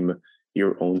time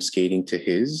your own skating to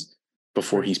his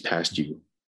before he's past you.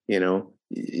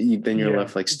 Then you're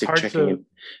left like stick checking.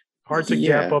 Hard to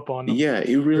gap up on him. Yeah,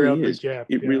 it really is.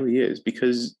 Really is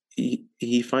because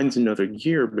he finds another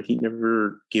gear, but he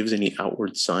never gives any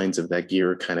outward signs of that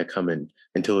gear kind of coming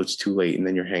until it's too late, and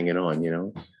then you're hanging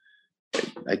on.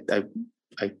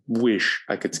 I wish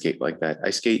I could skate like that. I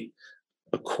skate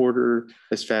a quarter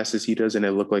as fast as he does, and I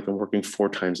look like I'm working 4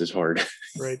 times as hard.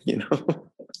 Right.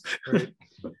 Right.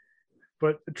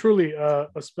 But truly a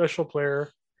special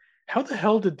player. How the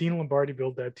hell did Dean Lombardi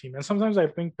build that team? And sometimes I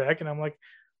think back and I'm like,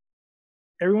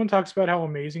 everyone talks about how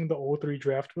amazing the 03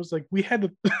 draft was. Like we had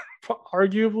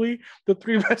arguably the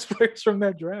 3 best players from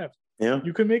that draft. Yeah.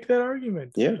 You can make that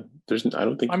argument. Yeah.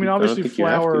 Obviously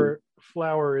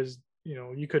Flower is,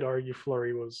 you could argue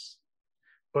Fleury was,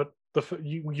 but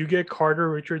you get Carter,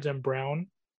 Richards, and Brown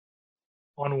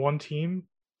on one team.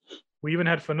 We even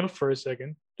had Phaneuf for a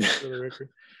second for the record.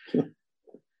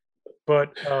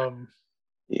 But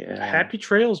happy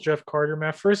trails, Jeff Carter,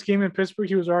 man. First game in Pittsburgh,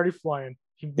 he was already flying.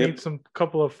 He made some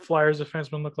couple of Flyers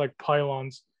defensemen look like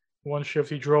pylons. One shift,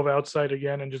 he drove outside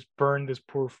again and just burned this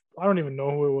poor. I don't even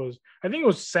know who it was. I think it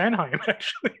was Sanheim.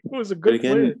 Actually, it was a good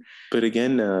player. But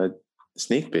again,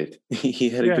 Snake bit. He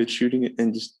had a good shooting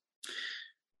and just.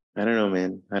 I don't know,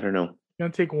 man. I don't know. It's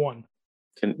gonna take one.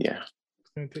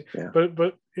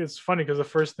 But it's funny because the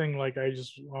first thing, like, I'm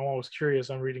always curious.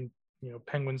 I'm reading,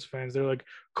 Penguins fans. They're like,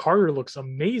 Carter looks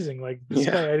amazing. Like this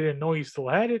guy, I didn't know he still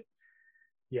had it.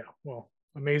 Yeah, well,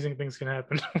 amazing things can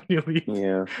happen when you leave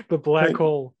the black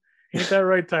hole. Ain't that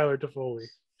right, Tyler Toffoli?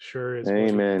 Sure is.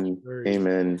 Amen.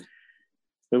 Amen.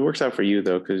 It works out for you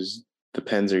though, because the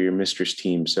Pens are your mistress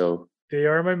team. So they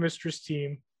are my mistress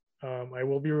team. I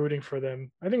will be rooting for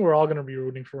them. I think we're all going to be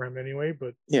rooting for him anyway.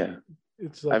 But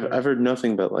it's like I've heard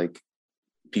nothing but like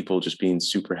people just being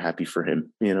super happy for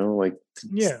him. How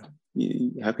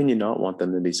can you not want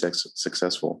them to be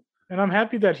successful? And I'm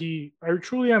happy that I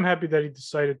truly am happy that he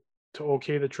decided to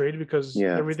okay the trade because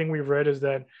everything we've read is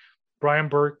that Brian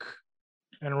Burke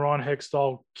and Ron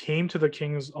Hextall came to the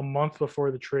Kings a month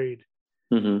before the trade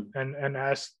and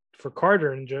asked for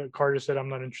Carter, and Carter said, I'm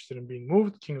not interested in being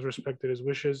moved. Kings respected his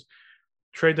wishes.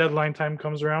 Trade deadline time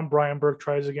comes around. Brian Burke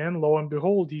tries again. Lo and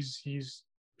behold, he's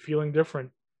feeling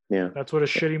different. Yeah, that's what a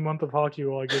shitty month of hockey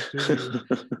will, I guess, do to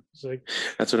you. It's like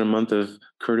that's what a month of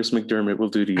Curtis McDermott will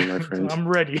do to you, my friend. I'm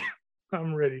ready.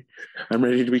 I'm ready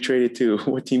to be traded too.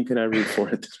 What team can I root for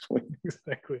at this point?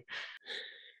 Exactly.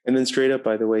 And then straight up,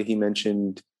 by the way, he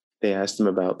mentioned they asked him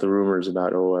about the rumors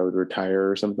about, I would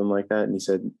retire or something like that. And he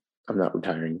said, I'm not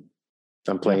retiring.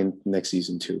 I'm playing next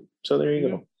season too. So there you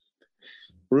go.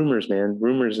 Rumors, man.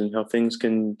 Rumors and how things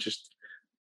can just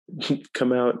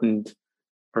come out and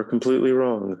are completely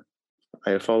wrong.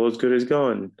 Iafallo's good as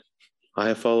gone.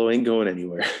 Iafallo ain't going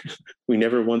anywhere. We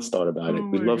never once thought about it.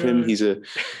 We love him.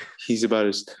 He's about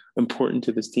as important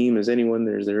to this team as anyone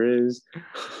there is.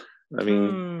 I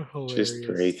mean, just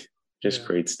great.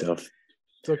 Great stuff.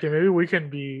 It's okay. Maybe we can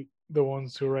be the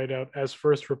ones who write out as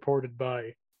first reported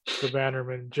by the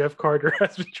Bannerman. Jeff Carter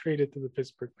has been traded to the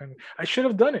Pittsburgh Penguins. I should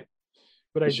have done it,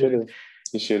 but I didn't.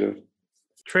 You should have.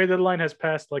 Trade deadline has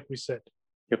passed, like we said.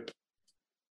 Yep.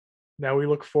 Now we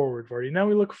look forward, Vardy. Now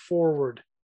we look forward.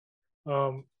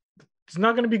 It's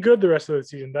not going to be good the rest of the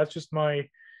season. That's just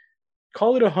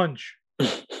call it a hunch.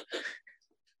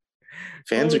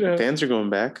 Fans are going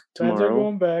back tomorrow. Fans are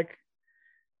going back.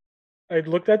 I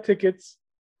looked at tickets.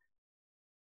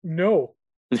 No.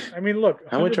 I mean, look.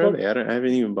 How much are they? I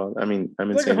haven't even bought. I mean,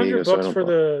 I'm in San Diego, so I don't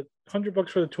 $100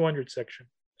 for the 200 section.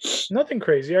 Nothing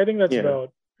crazy. I think that's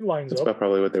about lines that's up. About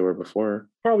probably what they were before.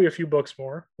 Probably a few bucks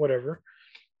more, whatever.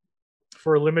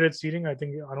 For limited seating, I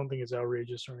don't think it's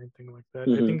outrageous or anything like that.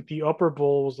 I think the upper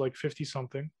bowl was like 50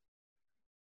 something,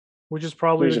 which is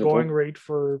probably the going rate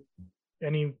for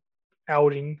any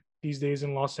outing these days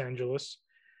in Los Angeles.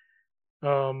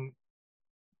 I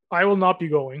will not be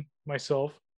going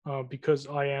myself because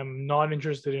I am not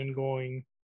interested in going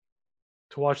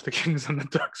to watch the Kings and the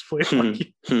Ducks play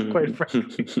hockey. Quite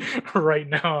frankly, right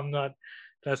now I'm not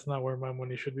that's not where my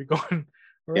money should be going,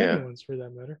 or Yeah. anyone's for that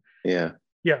matter. Yeah.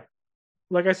 Yeah.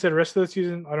 Like I said, rest of the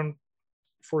season, I don't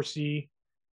foresee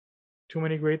too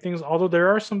many great things. Although there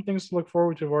are some things to look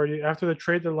forward to. Already after the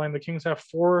trade deadline, the Kings have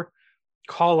 4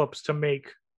 call-ups to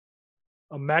make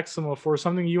a maximum for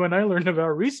something you and I learned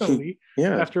about recently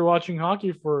Yeah. after watching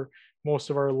hockey for most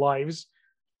of our lives.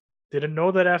 Didn't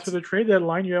know that after the trade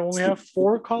deadline, you only have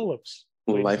 4 call-ups.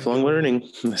 Lifelong learning.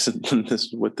 This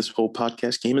is what this whole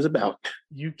podcast game is about.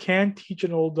 You can't teach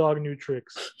an old dog new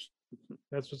tricks.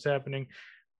 That's what's happening.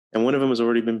 And one of them has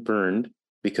already been burned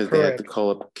because they had to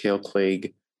call up Cale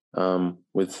Clegg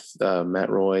with Matt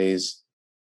Roy's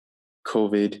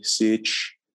COVID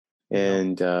sitch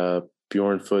and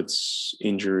Bjorn Foot's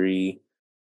injury.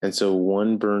 And so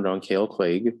one burned on Cale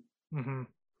Clegg,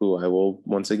 who I will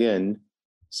once again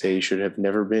say should have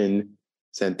never been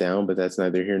sent down, but that's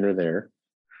neither here nor there.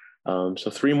 So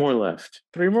 3 more left.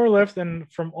 3 more left.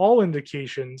 And from all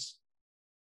indications,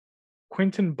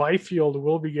 Quinton Byfield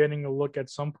will be getting a look at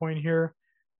some point here.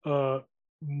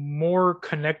 More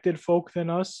connected folk than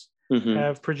us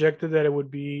have projected that it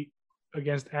would be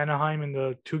against Anaheim in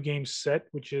the 2-game set,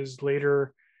 which is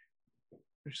later,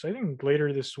 I think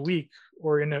later this week,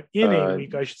 or in a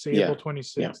week, I should say, April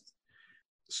 26th. Yeah.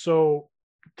 So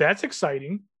that's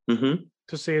exciting,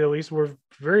 to say the least. We're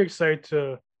very excited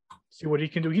to see what he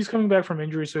can do. He's coming back from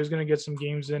injury, so he's going to get some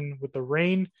games in with the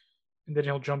rain, and then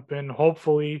he'll jump in,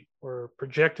 hopefully, or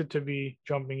projected to be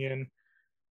jumping in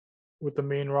with the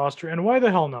main roster. And why the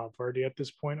hell not, Vardy, at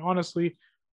this point? Honestly,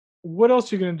 what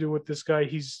else are you going to do with this guy?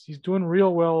 He's doing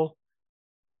real well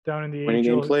down in the AHL.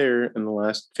 20-game player in the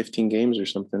last 15 games or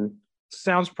something.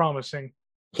 Sounds promising.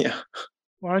 Yeah.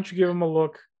 Why don't you give him a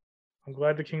look? I'm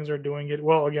glad the Kings are doing it.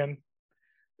 Well, again,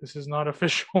 this is not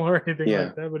official or anything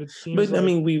like that, but it seems. But like I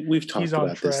mean, we've talked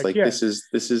about this. Like this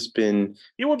has been.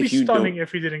 It would be stunning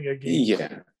if he didn't get games.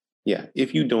 Yeah.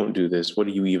 If you don't do this, what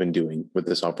are you even doing with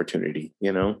this opportunity?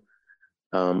 You know,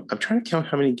 I'm trying to count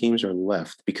how many games are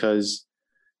left because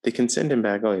they can send him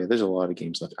back. Oh yeah, there's a lot of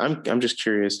games left. I'm just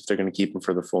curious if they're going to keep him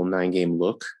for the full 9-game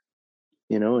look.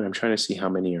 You know, and I'm trying to see how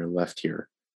many are left here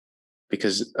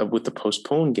because with the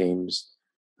postponed games,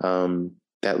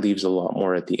 that leaves a lot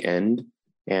more at the end.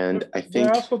 And I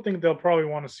also think they'll probably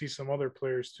want to see some other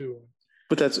players too.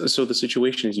 But that's so the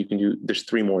situation is there's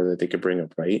 3 more that they could bring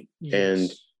up, right?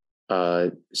 Yes.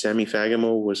 And Sammy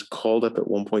Fagemo was called up at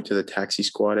one point to the taxi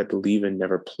squad, I believe, and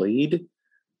never played.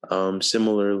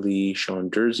 Similarly,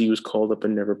 Sean Dursey was called up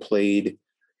and never played.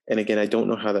 And again, I don't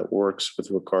know how that works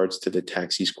with regards to the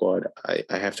taxi squad.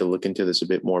 I have to look into this a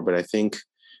bit more, but I think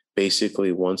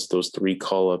basically once those 3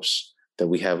 call-ups that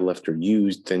we have left are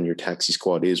used, then your taxi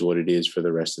squad is what it is for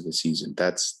the rest of the season.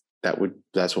 That's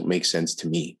what makes sense to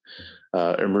me.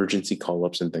 Emergency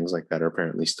call-ups and things like that are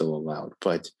apparently still allowed,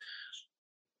 but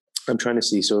I'm trying to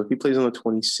see. So if he plays on the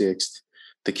 26th,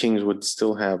 the Kings would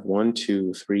still have 1,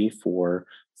 2, 3, 4,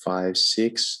 5,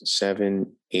 6,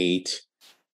 7, 8,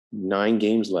 9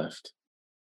 games left,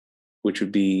 which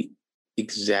would be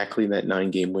exactly that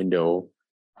 9-game window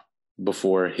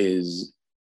before his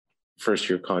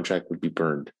first-year contract would be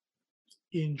burned.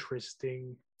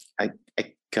 Interesting. I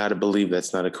gotta believe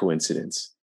that's not a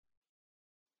coincidence.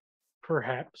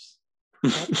 Perhaps.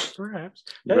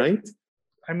 Right?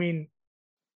 I mean,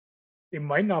 it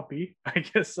might not be. I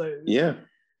guess. Yeah.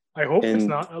 I hope it's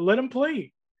not. Let him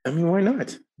play. I mean, why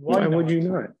not? Why would you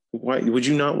not? Why would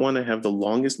you not want to have the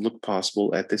longest look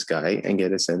possible at this guy and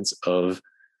get a sense of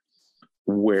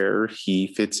where he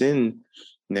fits in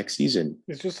next season?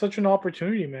 It's just such an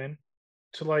opportunity, man,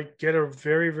 to like get a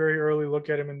very, very early look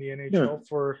at him in the NHL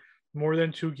for more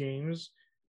than 2 games.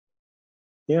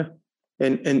 Yeah.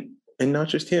 And not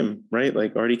just him, right?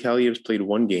 Like Artie Kaliev's played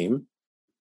 1 game.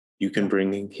 You can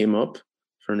bring him up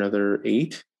for another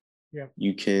 8. Yeah.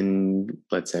 You can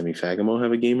let Sammy Fagemo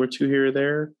have a game or 2 here or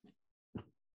there.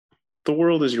 The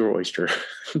world is your oyster.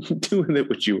 Do with it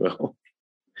what you will.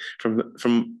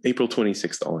 From April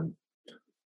 26th on.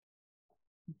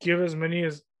 Give as many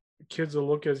kids a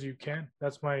look as you can.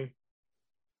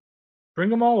 Bring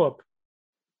them all up.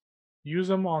 Use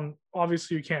them on,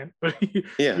 obviously you can't, but you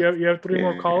have 3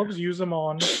 more call-ups. Use them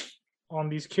on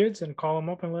these kids and call them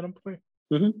up and let them play.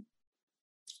 Mm-hmm.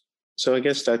 So I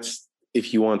guess that's,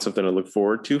 if you want something to look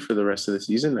forward to for the rest of the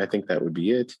season, I think that would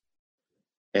be it.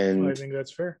 And I think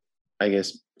that's fair. I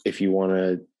guess if you want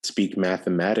to speak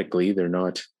mathematically, they're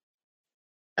not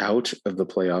out of the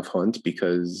playoff hunt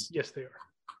because yes, they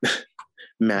are.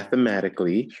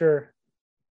 Mathematically, sure,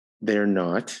 they're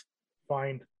not.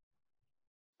 Fine.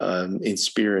 In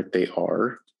spirit, they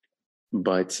are,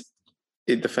 but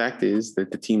the fact is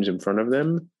that the teams in front of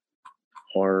them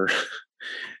are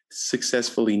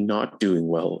successfully not doing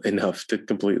well enough to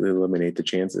completely eliminate the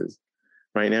chances.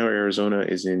 Right now, Arizona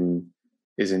is in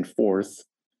fourth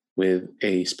with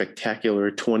a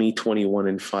spectacular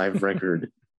 20-21-5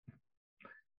 record.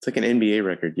 It's like an NBA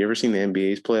record. You ever seen the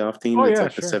NBA's playoff team? Oh, That's yeah,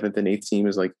 like the sure. 7th and 8th team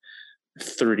is like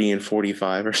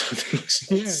 30-45 or something.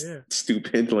 Yeah.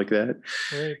 Stupid like that.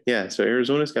 Right. Yeah. So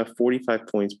Arizona's got 45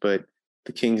 points, but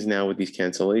the Kings now with these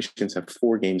cancellations have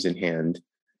 4 games in hand.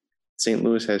 St.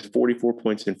 Louis has 44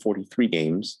 points in 43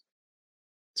 games.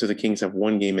 So the Kings have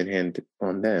 1 game in hand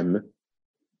on them.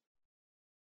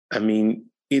 I mean,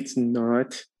 it's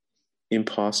not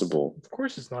impossible. Of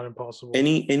course it's not impossible.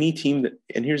 Any team that,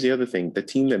 and here's the other thing, the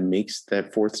team that makes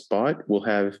that 4th spot will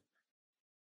have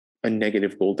a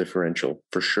negative goal differential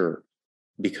for sure,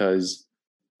 because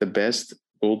the best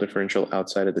goal differential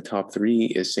outside of the top 3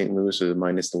 is St. Louis with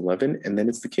 -11, and then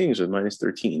it's the Kings with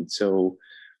 -13. So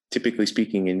typically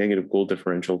speaking, a negative goal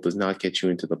differential does not get you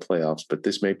into the playoffs, but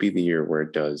this might be the year where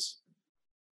it does.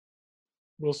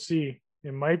 We'll see.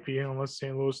 It might be, unless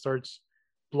St. Louis starts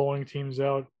blowing teams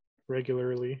out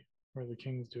regularly, or the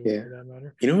Kings do, for that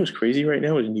matter. You know what's crazy right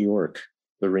now is New York,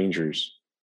 the Rangers.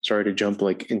 Sorry to jump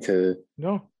into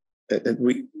no.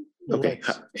 Okay.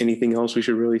 Anything else we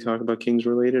should really talk about Kings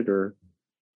related, or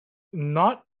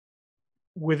not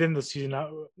within the season?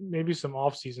 Maybe some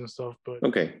off-season stuff, but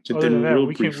okay. So other then, than that,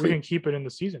 we briefly, can keep it in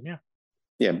the season. Yeah.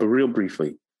 Yeah, but real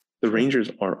briefly, the Rangers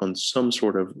are on some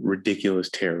sort of ridiculous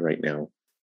tear right now.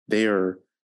 They are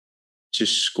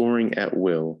just scoring at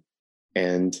will,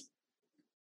 and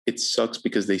it sucks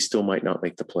because they still might not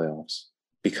make the playoffs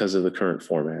because of the current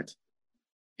format.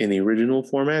 In the original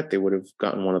format, they would have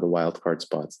gotten one of the wild card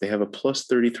spots. They have a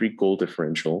 +33 goal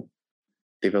differential.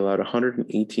 They've allowed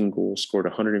 118 goals, scored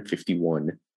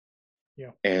 151.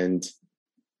 Yeah. And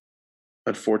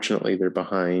unfortunately, they're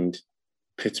behind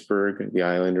Pittsburgh, the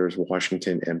Islanders,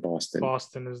 Washington, and Boston.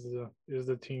 Boston is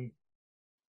the team.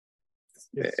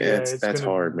 That's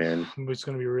hard, man. It's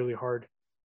going to be really hard.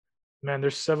 Man, they're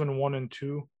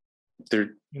 7-1-2.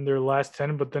 They're in their last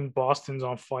 10, but then Boston's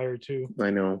on fire too.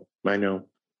 I know.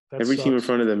 That Every sucks. team in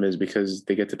front of them is because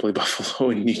they get to play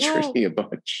Buffalo and New Jersey a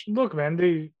bunch. Look, man,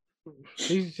 they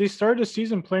started the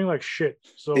season playing like shit.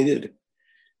 So they did.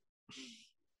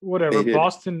 Whatever. They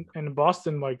did.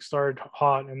 Boston like started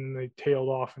hot and they tailed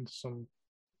off into some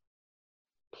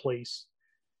place.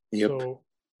 Yep. So,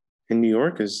 and New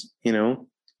York is,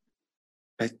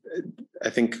 I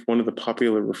think one of the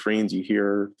popular refrains you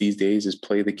hear these days is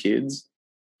 "play the kids,"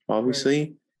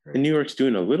 obviously. Right. And New York's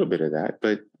doing a little bit of that,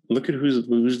 but look at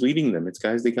who's leading them. It's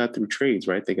guys they got through trades,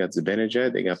 right? They got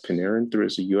Zibanejad, they got Panarin through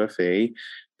as a UFA,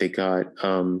 they got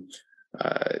Ryan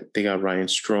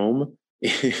Strome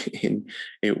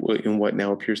in what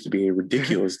now appears to be a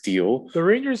ridiculous deal. The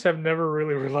Rangers have never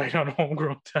really relied on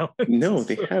homegrown talent. No,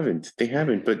 they haven't.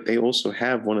 But they also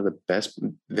have one of the best.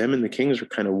 Them and the Kings are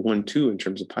kind of 1-2 in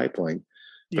terms of pipeline.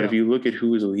 But if you look at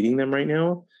who is leading them right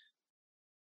now,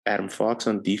 Adam Fox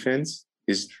on defense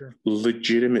is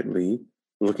legitimately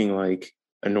looking like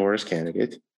a Norris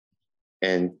candidate,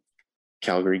 and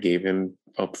Calgary gave him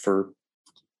up for,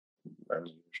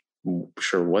 I'm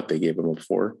sure what they gave him up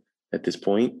for at this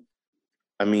point.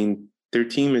 I mean, their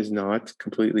team is not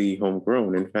completely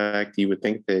homegrown. In fact, you would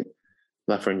think that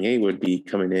Lafreniere would be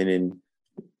coming in and,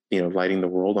 lighting the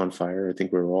world on fire. I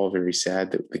think we were all very sad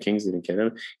that the Kings didn't get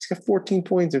him. He's got 14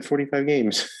 points in 45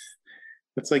 games.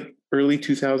 That's like early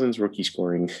 2000s rookie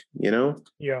scoring, Yeah.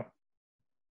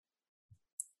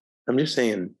 I'm just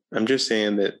saying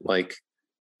that, like,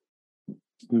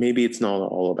 maybe it's not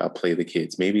all about play the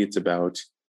kids. Maybe it's about,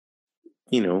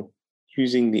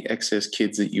 using the excess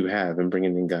kids that you have and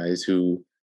bringing in guys who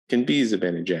can be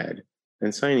Zibanejad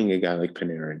and signing a guy like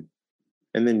Panarin,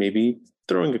 and then maybe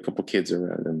throwing a couple kids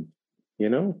around them.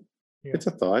 It's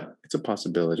a thought. It's a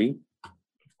possibility.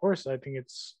 Of course, I think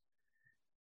it's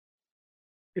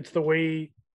the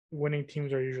way winning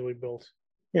teams are usually built.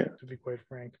 Yeah. To be quite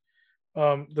frank.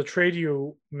 The trade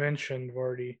you mentioned,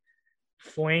 Vardy,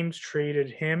 Flames traded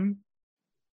him,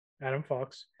 Adam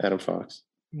Fox,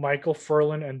 Michael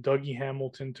Ferland, and Dougie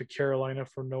Hamilton to Carolina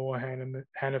for Noah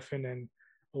Hannafin and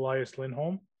Elias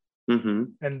Lindholm. Mm-hmm.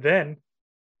 And then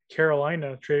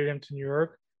Carolina traded him to New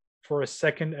York for a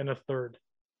second and a third.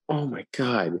 Oh my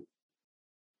God.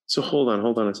 So hold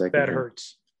on a second. That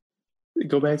hurts.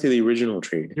 Go back to the original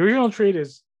trade. The original trade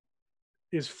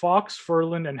is Fox,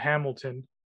 Ferland, and Hamilton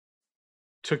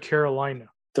to Carolina.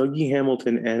 Dougie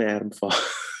Hamilton and Adam Fox.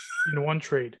 In one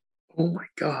trade. Oh my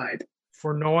God.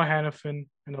 For Noah Hannafin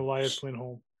and Elias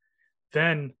Lindholm.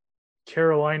 Then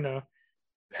Carolina,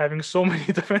 having so many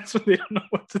defensemen, they don't know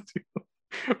what to do.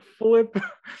 Flip,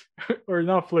 or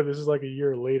not flip. This is like a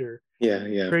year later. Yeah,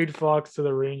 yeah. Trade Fox to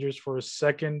the Rangers for a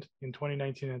second in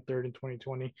 2019 and third in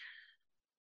 2020.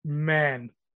 Man,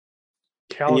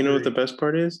 Calgary. And you know what the best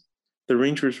part is? The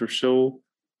Rangers were so,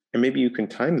 and maybe you can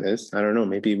time this. I don't know.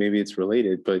 Maybe it's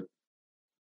related, but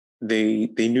they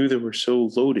knew they were so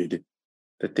loaded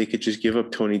that they could just give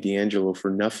up Tony DeAngelo for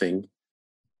nothing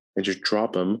and just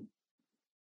drop him,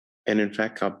 and in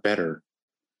fact got better.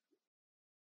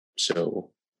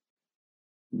 So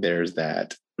there's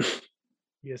that.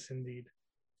 Yes, indeed.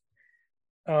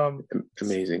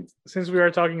 Amazing. Since we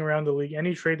are talking around the league,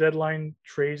 any trade deadline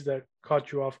trades that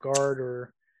caught you off guard,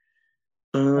 or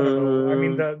I don't know. I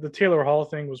mean, the Taylor Hall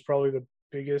thing was probably the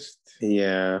biggest.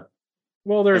 Yeah.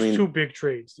 Well, there's two big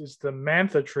trades. It's the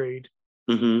Mantha trade,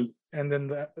 mm-hmm. and then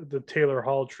the Taylor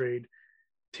Hall trade.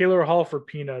 Taylor Hall for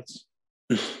peanuts.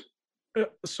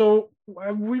 So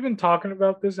we've been talking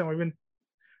about this, and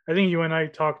I think you and I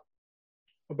talked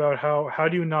about how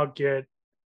do you not get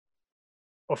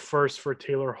a first for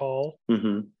Taylor Hall?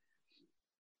 Mm-hmm.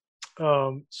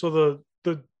 So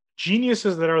the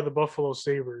geniuses that are the Buffalo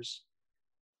Sabres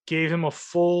gave him a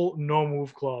full no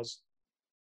move clause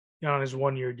on his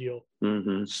 1-year deal.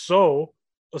 Mm-hmm. So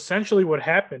essentially what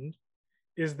happened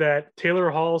is that Taylor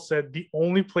Hall said the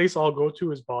only place I'll go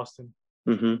to is Boston.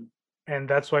 Mm-hmm. And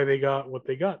that's why they got what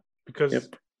they got, because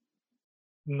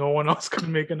no one else could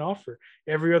make an offer.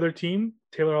 Every other team,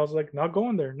 Taylor Hall's like, not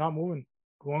going there, not moving,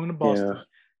 going to Boston. Yeah.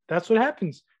 That's what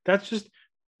happens. That's just,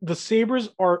 the Sabres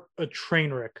are a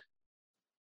train wreck.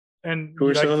 And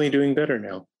we're suddenly doing better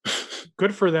now.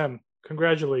 Good for them.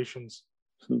 Congratulations.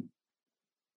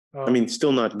 I mean,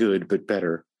 still not good, but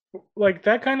better. Like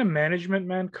that kind of management,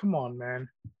 man. Come on, man.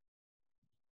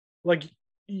 Like,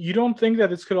 you don't think that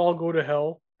this could all go to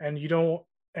hell, and you don't,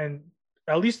 and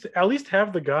at least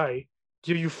have the guy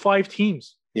give you 5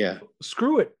 teams. Yeah.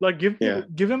 Screw it. Like give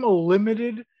him a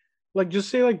limited, like just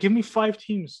say like give me 5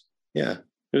 teams. Yeah.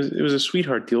 It was a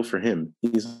sweetheart deal for him.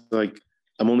 He's like,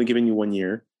 I'm only giving you 1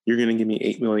 year. You're going to give me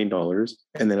 $8 million,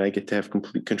 and then I get to have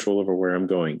complete control over where I'm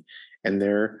going.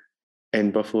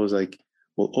 And Buffalo's like,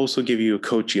 we'll also give you a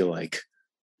coach you like,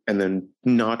 and then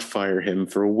not fire him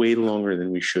for way longer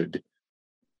than we should.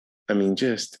 I mean,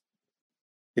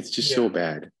 it's just so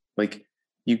bad. Like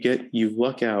you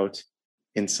luck out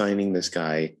in signing this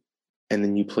guy, and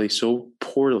then you play so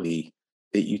poorly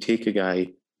that you take a guy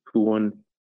who won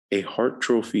a Hart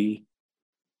Trophy.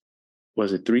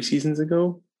 Was it 3 seasons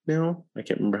ago now? I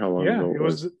can't remember how long ago it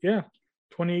was.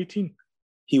 2018.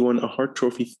 He won a Hart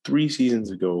Trophy 3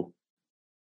 seasons ago,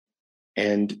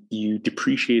 and you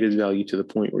depreciate his value to the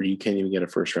point where you can't even get a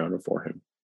first rounder for him.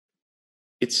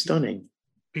 It's stunning.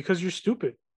 Because you're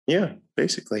stupid. Yeah,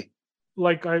 basically.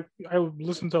 Like I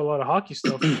listen to a lot of hockey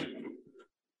stuff.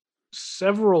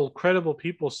 Several credible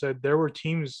people said there were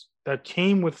teams that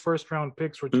came with first round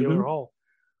picks for Taylor Hall,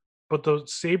 but the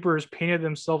Sabres painted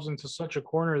themselves into such a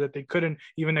corner that they couldn't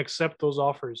even accept those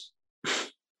offers.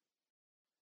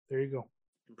 There you go.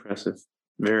 Impressive.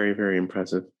 Very, very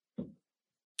impressive.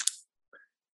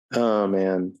 Oh,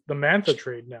 man. The Mantha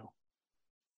trade now.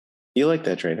 You like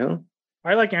that trade, huh?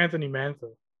 I like Anthony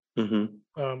Mantha.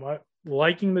 Mm-hmm.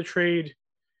 Liking the trade.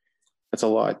 That's a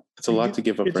lot. It's a lot to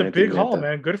give up. It's a big haul,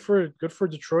 man. Good for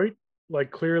Detroit.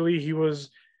 Like clearly he was.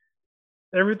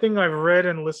 Everything I've read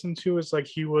and listened to is like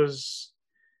he was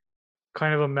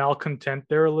kind of a malcontent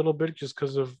there a little bit, just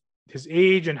because of his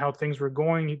age and how things were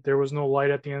going. There was no light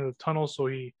at the end of the tunnel, so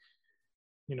he,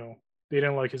 they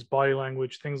didn't like his body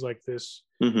language, things like this.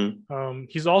 Mm-hmm.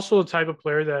 He's also the type of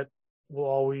player that will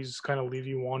always kind of leave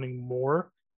you wanting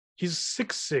more. He's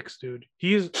 6'6", dude.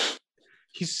 He's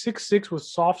 6'6" with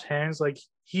soft hands. Like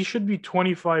he should be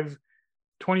 25,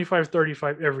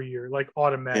 35 every year, like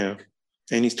automatic. Yeah.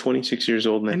 And he's 26 years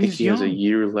old, and I think he has a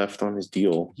year left on his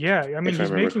deal. Yeah, I mean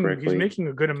he's making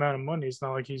a good amount of money. It's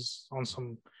not like he's on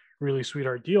some really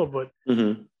sweetheart deal, but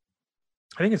I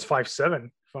think it's 5'7",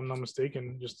 if I'm not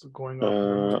mistaken. Just going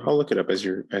up. I'll look it up as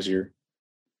you're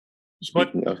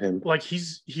speaking of him. Like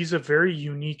he's a very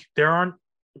unique. There aren't.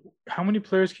 How many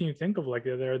players can you think of like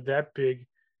that are that big,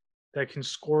 that can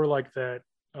score like that?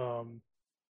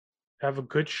 Have a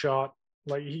good shot.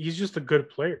 Like he's just a good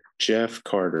player. Jeff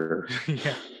Carter.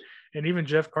 Yeah. And even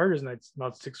Jeff Carter's not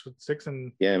 6'6",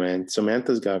 and yeah, man.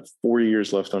 Samantha's got 4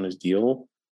 years left on his deal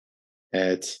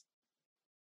at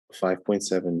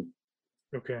 5.7.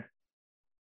 Okay.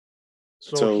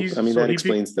 So I mean that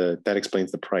explains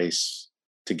the price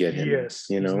to get him. Yes,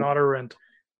 he's not a rental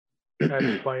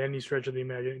by any stretch of the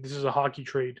imagination. This is a hockey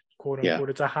trade, quote unquote.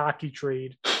 It's a hockey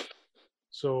trade.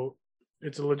 So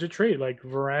it's a legit trade. Like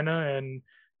Verana and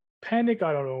Panic,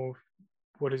 I don't know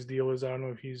what his deal is. I don't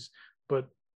know if but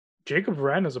Jacob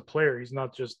Varane is a player. He's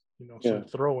not just, some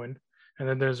throw-in. And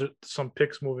then there's some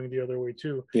picks moving the other way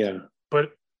too. Yeah.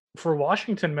 But for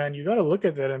Washington, man, you got to look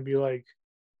at that and be like,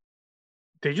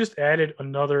 they just added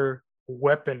another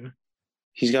weapon.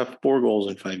 He's got 4 goals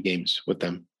in 5 games with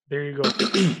them. There you go.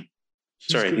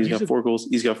 He's got 4 goals.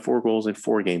 He's got 4 goals in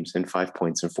 4 games and 5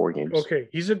 points in 4 games. Okay,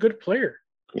 he's a good player.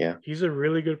 Yeah, he's a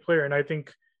really good player, and I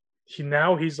think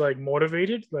he's like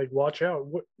motivated. Like, watch out!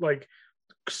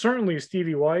 Certainly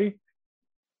Stevie Y.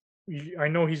 I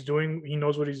know he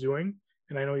knows what he's doing,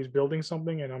 and I know he's building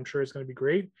something, and I'm sure it's going to be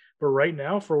great. But right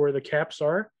now, for where the Caps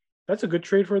are, that's a good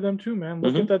trade for them too, man.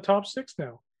 Look at that top 6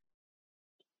 now.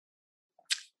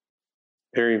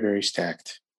 Very, very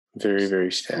stacked. Very,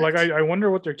 very stacked. Like, I wonder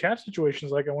what their cap situation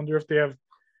is like. I wonder if they have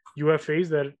UFAs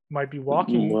that might be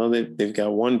walking. Well, they've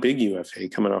got one big UFA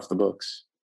coming off the books.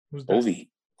 Who's that? Ovi.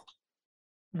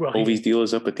 Well, Ovi's deal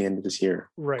is up at the end of this year.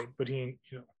 Right, but he ain't,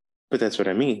 But that's what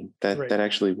I mean. That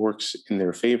actually works in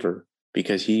their favor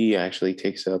because he actually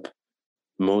takes up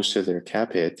most of their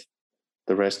cap hit.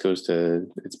 The rest goes to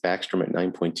it's Backstrom at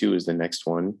 9.2 is the next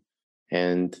one,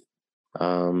 and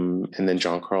then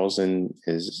John Carlson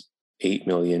is $8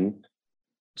 million.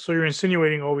 So you're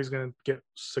insinuating Ovi's going to get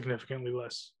significantly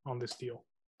less on this deal?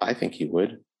 I think he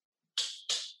would.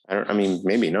 I mean,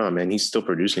 maybe not, man. He's still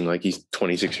producing like he's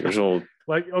 26 years old.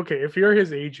 Like, okay, if you're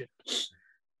his agent,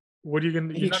 what are you going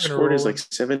to? He scored his like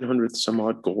 700th some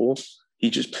odd goal. He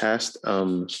just passed.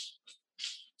 I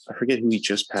forget who he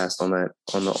just passed on the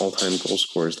all-time goal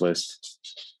scorers list.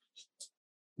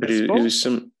 But it was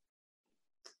some.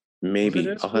 Maybe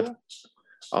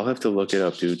I'll have to look it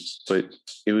up, dude. But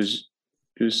it was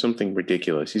something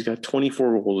ridiculous. He's got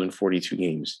 24 goals in 42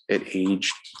 games at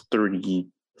age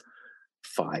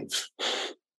 35.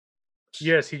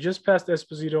 Yes, he just passed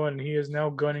Esposito, and he is now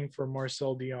gunning for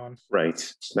Marcel Dion.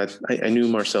 Right. I knew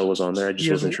Marcel was on there. I just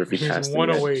wasn't sure if he passed. He's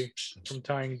 1 away from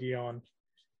tying Dion.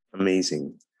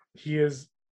 Amazing. He is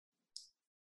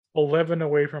 11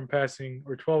 away from passing,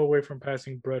 or 12 away from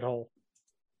passing Brett Hull.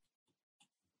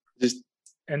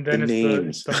 And then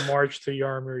it's the march to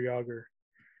Jaromir Jagr.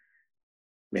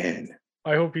 Man.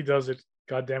 I hope he does it.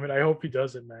 God damn it. I hope he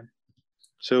does it, man.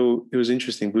 So it was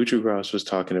interesting. Buccigross was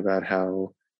talking about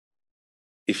how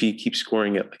if he keeps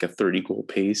scoring at like a 30-goal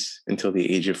pace until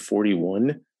the age of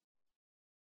 41,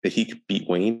 that he could beat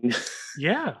Wayne.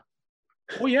 Yeah.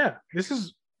 Oh, yeah.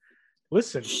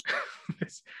 Listen.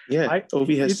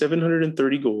 Ovi has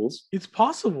 730 goals. It's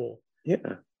possible.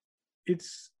 Yeah.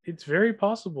 It's very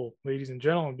possible, ladies and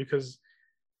gentlemen, because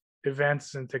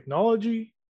advances in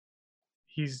technology.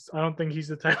 I don't think he's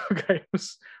the type of guy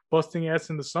who's busting ass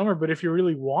in the summer, but if he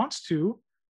really wants to,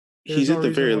 he's at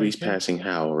the very least passing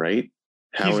Howe, right?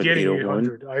 He's getting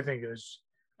 800. I think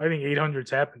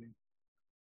 800's happening.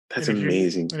 That's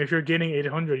amazing. And if you're getting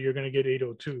 800, you're going to get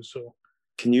 802. So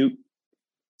do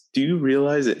you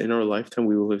realize that in our lifetime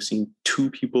we will have seen 2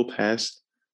 people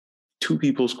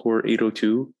score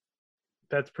 802?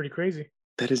 That's pretty crazy.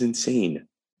 That is insane.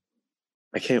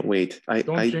 I can't wait.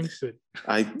 Don't jinx it.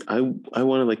 I want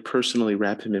to like personally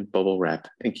wrap him in bubble wrap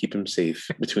and keep him safe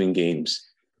between games.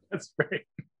 That's right.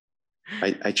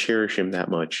 I cherish him that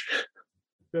much.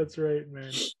 That's right,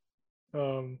 man.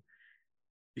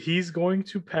 He's going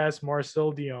to pass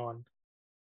Marcel Dion,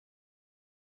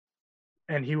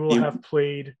 and he will have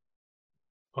played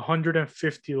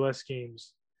 150 less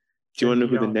games. Do you want to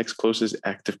know who the next closest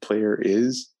active player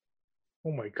is?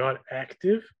 Oh my God,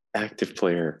 active? Active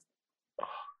player.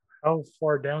 How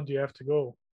far down do you have to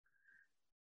go?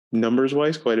 Numbers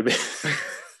wise, quite a bit.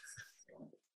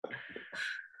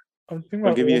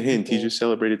 I'll give you a hint. He just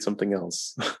celebrated something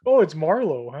else. Oh, it's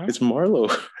Marlowe, huh? It's Marlowe.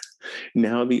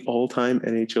 Now the all-time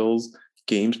NHL's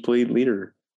games played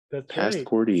leader. That's past right.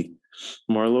 Cordy.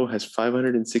 Marlowe has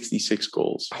 566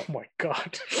 goals. Oh my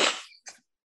God.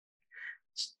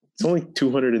 It's only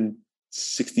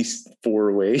 264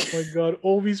 away. Oh my God.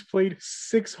 Ovi's played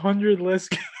 600 less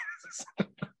games.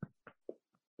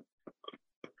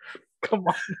 Come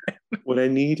on, man. What I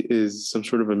need is some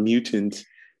sort of a mutant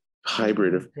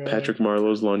hybrid of Patrick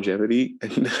Marlowe's longevity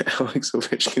and Alex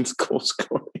Ovechkin's goal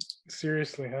scoring.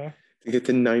 Seriously, huh? To get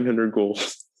to 900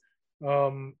 goals.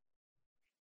 My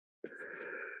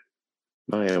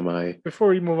oh my. Before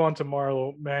we move on to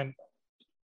Marlowe, man,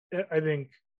 I think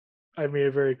I made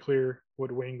it very clear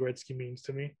what Wayne Gretzky means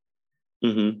to me.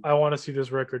 Mm-hmm. I want to see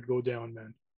this record go down,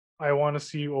 man. I want to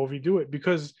see Ovi do it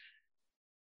because.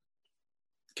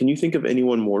 Can you think of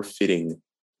anyone more fitting?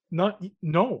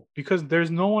 No, because there's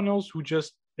no one else who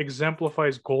just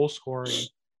exemplifies goal scoring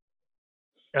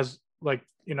as like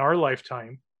in our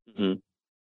lifetime. Mm-hmm.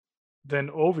 than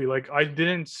Ovi. Like I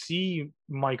didn't see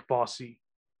Mike Bossy.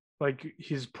 Like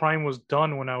his prime was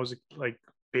done when I was like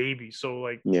baby. So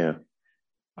like Yeah.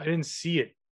 I didn't see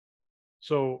it.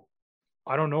 So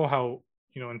I don't know how,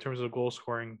 in terms of goal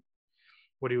scoring,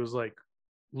 what he was like.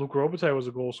 Luke Robitaille was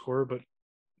a goal scorer, but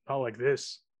not like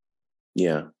this.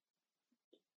 Yeah.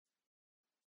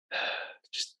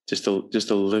 Just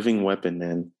a living weapon,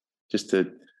 man. Just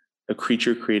a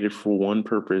creature created for one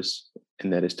purpose,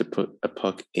 and that is to put a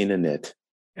puck in a net.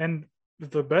 And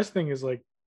the best thing is like,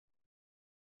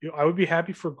 I would be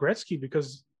happy for Gretzky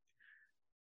because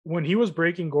when he was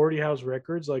breaking Gordie Howe's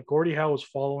records, like Gordie Howe was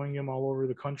following him all over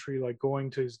the country, like going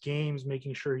to his games,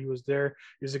 making sure he was there.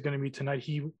 Is it going to be tonight?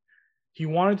 He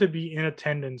wanted to be in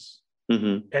attendance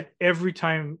at every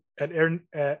time, at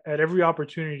every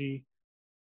opportunity.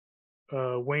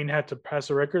 Wayne had to pass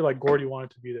a record, like Gordie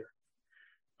wanted to be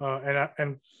there.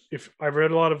 And if I've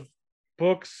read a lot of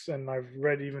books and I've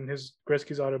read even his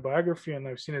Gretzky's autobiography and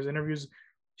I've seen his interviews,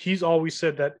 he's always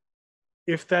said that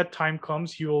if that time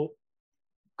comes, he will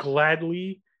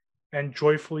gladly and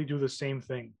joyfully do the same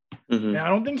thing. And I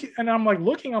don't think, and I'm like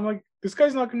looking, I'm like, this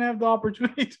guy's not going to have the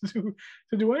opportunity to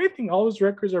do anything. All his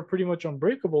records are pretty much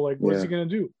unbreakable. Like, what is he going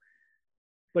to do?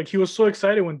 Like, he was so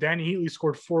excited when Danny Heatley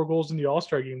scored 4 goals in the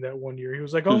All-Star game that one year. He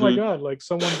was like, oh my God, like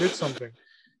someone did something.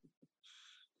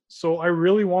 So I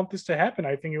really want this to happen.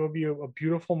 I think it would be a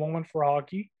beautiful moment for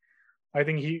hockey. I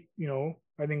think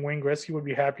I think Wayne Gretzky would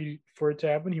be happy for it to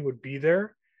happen. He would be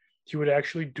there. He would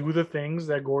actually do the things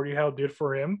that Gordie Howe did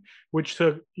for him, which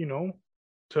to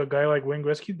a guy like Wayne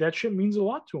Gretzky, that shit means a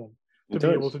lot to him to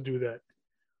be able to do that.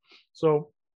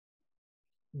 So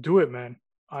do it, man.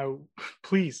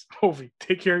 Please, Ovi,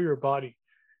 take care of your body.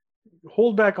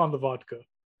 Hold back on the vodka.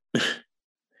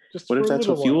 Just what if that's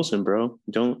what fuels him, bro?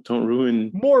 Don't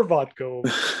ruin more vodka.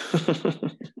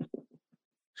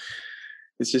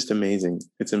 It's just amazing.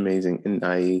 It's amazing, and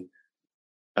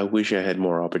I wish I had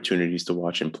more opportunities to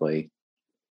watch him play.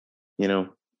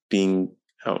 Being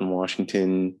out in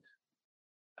Washington,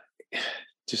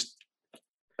 just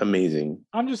amazing.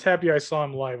 I'm just happy I saw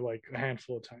him live like a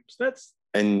handful of times.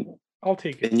 I'll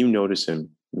take it. And you notice him.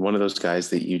 One of those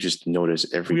guys that you just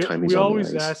notice every time he's on the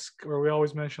ice. We always ask, or we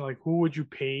always mention, like, who would you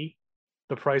pay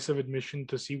the price of admission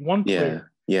to see one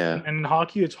player? Yeah. And in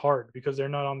hockey, it's hard because they're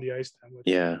not on the ice that much.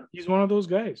 Yeah. He's one of those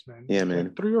guys, man. Yeah, man.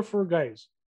 Like 3 or 4 guys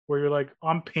where you're like,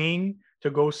 I'm paying to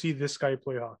go see this guy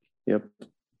play hockey. Yep.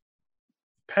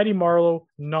 Patty Marleau,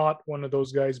 not one of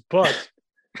those guys, but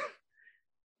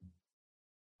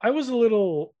I was a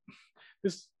little.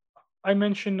 I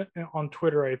mentioned on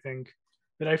Twitter, I think,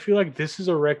 that I feel like this is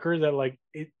a record that like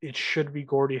it should be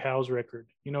Gordie Howe's record.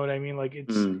 You know what I mean? Like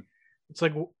it's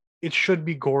like it should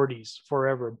be Gordie's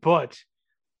forever. But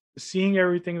seeing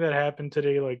everything that happened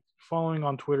today, like following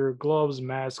on Twitter, gloves,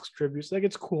 masks, tributes, like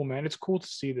it's cool, man. It's cool to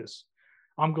see this.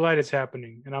 I'm glad it's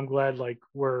happening, and I'm glad like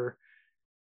we're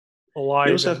alive.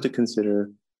 You also have to consider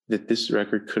that this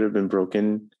record could have been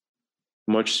broken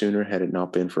much sooner had it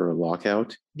not been for a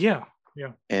lockout. Yeah.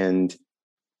 And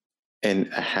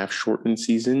a half shortened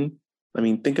season. I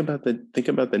mean, think about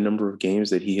the number of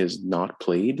games that he has not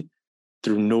played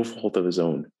through no fault of his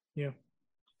own. Yeah.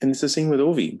 And it's the same with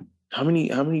Ovi. How many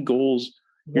goals?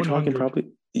 100. You're talking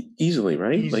probably easily,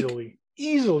 right?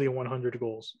 Easily 100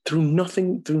 goals. Through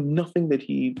nothing that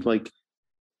he like.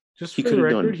 Just for the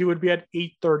record, he would be at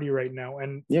 830 right now,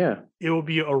 and it will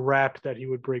be a wrap that he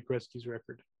would break Gretzky's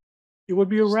record. It would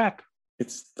be a wrap.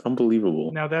 It's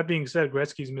unbelievable. Now, that being said,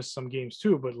 Gretzky's missed some games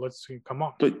too, but come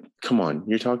on. But come on,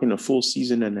 you're talking a full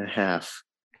season and a half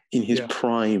in his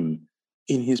prime,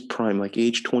 like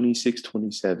age 26,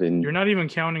 27. You're not even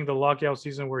counting the lockout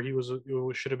season where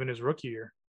it should have been his rookie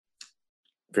year.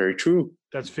 Very true.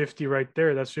 That's 50 right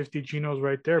there. That's 50 Genos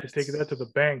right there. Take that to the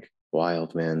bank.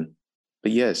 Wild, man.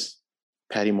 But yes,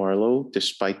 Patty Marleau,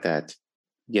 despite that,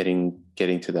 getting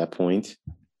to that point,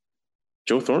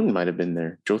 Joe Thornton might have been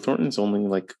there. Joe Thornton's only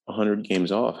like 100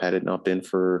 games off. Had it not been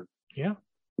for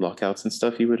lockouts and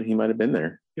stuff, he might have been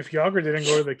there. If Yager didn't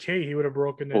go to the K, he would have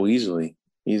broken it. Oh, easily.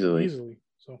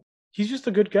 So he's just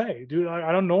a good guy, dude.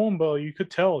 I don't know him, but you could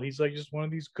tell he's like just one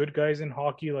of these good guys in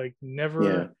hockey. Like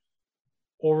never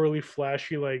overly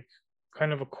flashy, like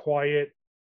kind of a quiet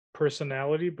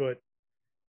personality, but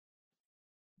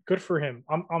good for him.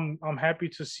 I'm happy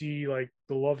to see like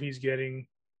the love he's getting.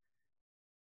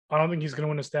 I don't think he's going to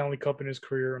win a Stanley Cup in his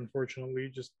career, unfortunately,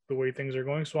 just the way things are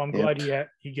going. So I'm glad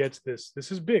he gets this.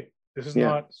 This is big. This is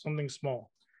not something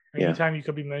small. Anytime you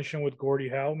could be mentioned with Gordie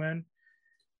Howe, man,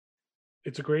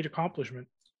 it's a great accomplishment.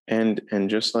 And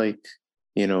just like,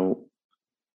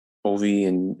 Ovi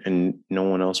and no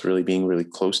one else really being really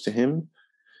close to him,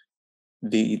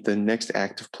 the next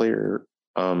active player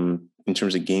in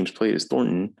terms of games played is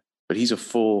Thornton, but he's a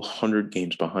full 100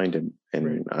 games behind him.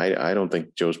 And I don't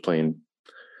think Joe's playing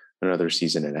another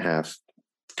season and a half.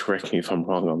 Correct me if I'm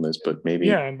wrong on this, but maybe.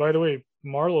 Yeah, and by the way,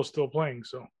 Marlowe's still playing,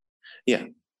 so. Yeah,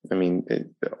 I mean,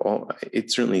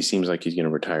 it certainly seems like he's going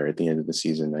to retire at the end of the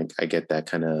season. I get that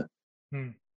kind of.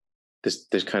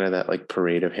 There's kind of that like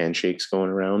parade of handshakes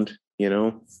going around,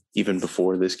 even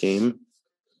before this game.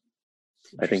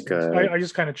 I think I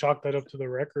just kind of chalked that up to the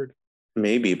record.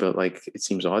 Maybe, but like it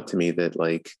seems odd to me that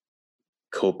like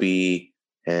Kopi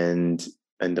and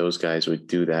those guys would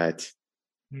do that.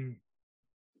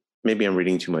 Maybe I'm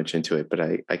reading too much into it, but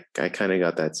I kind of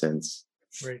got that sense.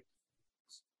 Right.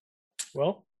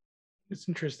 Well, it's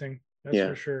interesting. That's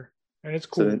for sure. And it's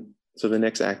cool. So the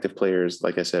next active players,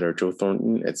 like I said, are Joe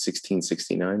Thornton at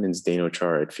 1669 and Zdeno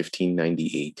Chara at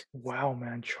 1598. Wow,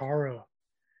 man. Chara.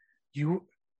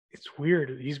 It's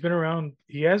weird. He has been around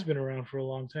for a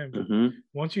long time. But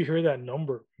once you hear that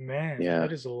number, man,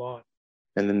 that is a lot.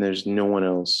 And then there's no one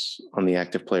else on the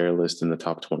active player list in the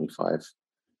top 25.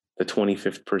 The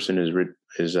 25th person is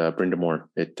Brenda Moore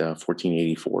at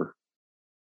 1484.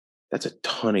 That's a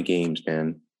ton of games,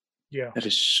 man. Yeah. That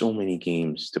is so many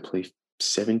games to play.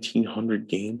 1,700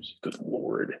 games. Good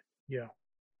Lord. Yeah.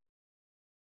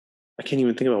 I can't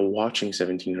even think about watching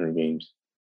 1,700 games.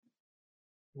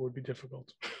 It would be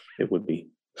difficult. It would be.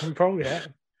 We probably have.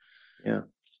 Yeah.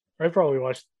 I probably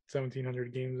watched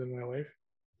 1,700 games in my life.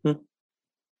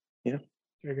 Yeah.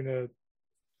 You're going to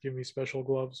give me special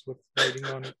gloves with writing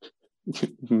on it.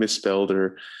 Misspelled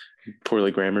or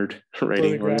poorly grammared writing.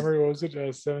 Poorly grammared, what was it?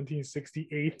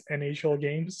 1768 NHL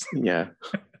games? Yeah.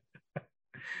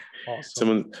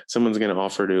 Awesome. Someone's going to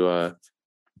offer to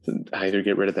either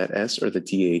get rid of that S or the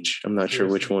TH. I'm not sure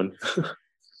which one.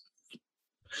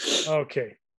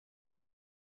 Okay.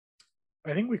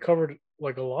 I think we covered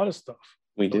like a lot of stuff.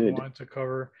 We did. We wanted to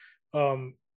cover.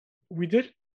 We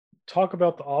did talk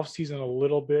about the offseason a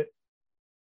little bit,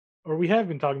 or we have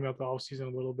been talking about the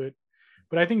offseason a little bit,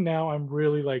 but I think now I'm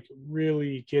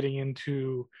really getting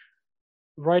into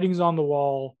writings on the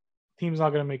wall. Team's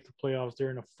not going to make the playoffs. They're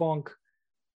in a funk.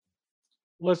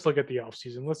 Let's look at the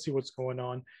offseason. Let's see what's going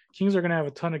on. Kings are going to have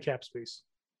a ton of cap space,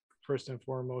 first and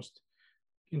foremost.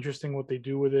 Interesting what they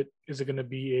do with it. Is it going to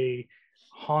be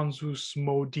a Hansu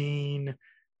Smodine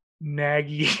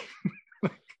Nagy?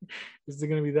 Is it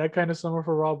going to be that kind of summer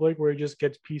for Rob Blake where he just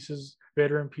gets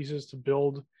veteran pieces to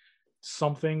build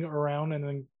something around and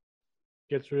then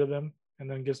gets rid of them and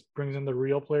then brings in the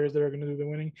real players that are going to do the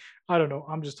winning? I don't know.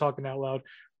 I'm just talking out loud.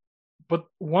 But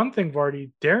one thing,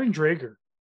 Vardy, Darren Drager,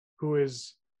 who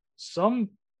is some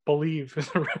believe is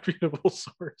a reputable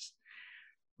source,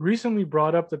 recently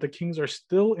brought up that the Kings are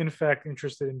still, in fact,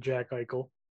 interested in Jack Eichel.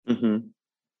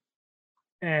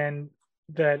 And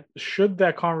that should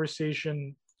that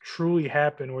conversation truly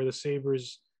happen where the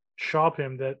Sabres shop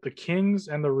him, that the Kings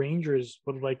and the Rangers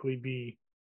would likely be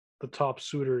the top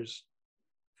suitors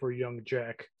for young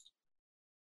Jack.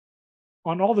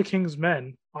 On All the Kings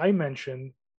Men, I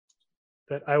mentioned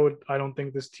that I don't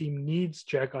think this team needs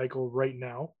Jack Eichel right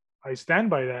now. I stand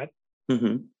by that.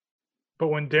 But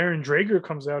when Darren Drager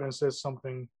comes out and says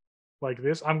something like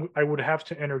this, I would have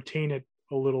to entertain it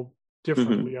a little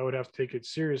differently. I would have to take it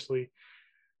seriously.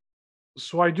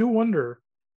 So I do wonder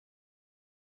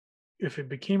if it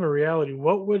became a reality,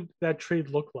 what would that trade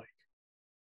look like?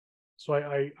 So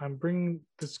I'm bringing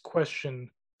this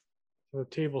question to the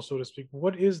table, so to speak.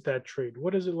 What is that trade?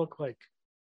 What does it look like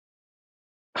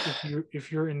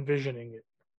if you're envisioning it?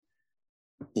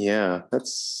 Yeah,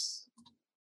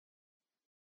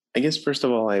 I guess first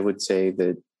of all, I would say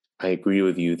that I agree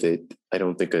with you that I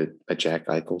don't think a Jack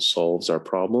Eichel solves our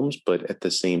problems, but at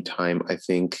the same time, I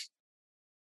think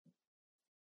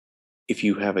if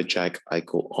you have a Jack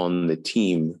Eichel on the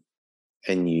team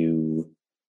and you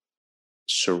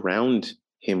surround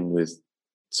him with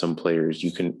some players,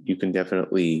 you can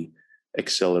definitely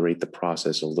accelerate the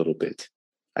process a little bit.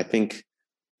 I think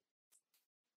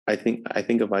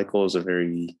of Eichel as a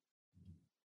very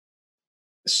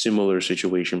similar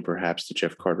situation perhaps to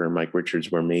Jeff Carter and Mike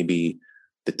Richards, where maybe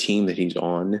the team that he's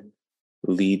on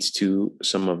leads to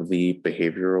some of the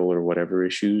behavioral or whatever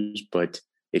issues, but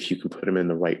if you can put him in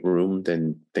the right room,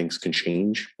 then things can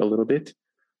change a little bit.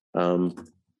 I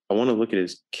want to look at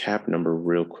his cap number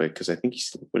real quick because I think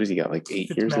what has he got, like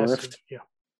 8 years massive, left?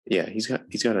 Yeah, he's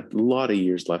got a lot of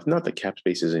years left. Not that cap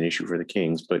space is an issue for the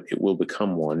Kings, but it will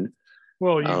become one.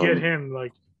 Well, you get him,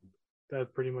 like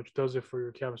that pretty much does it for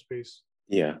your cap space.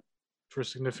 Yeah. For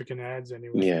significant ads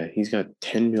anyway. Yeah, he's got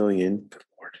 10 million. Good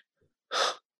Lord.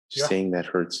 Just saying that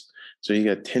hurts. So you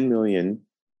got 10 million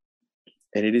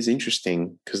And it is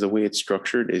interesting because the way it's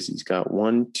structured is he's got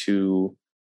 5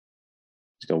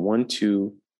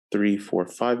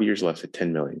 years left at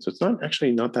 10 million. So it's not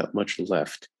that much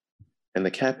left. And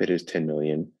the cap hit is 10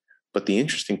 million. But the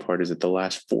interesting part is that the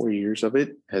last 4 years of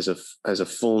it has a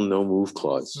full no move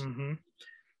clause. Mm-hmm.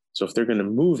 So if they're going to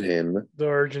move him, the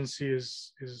urgency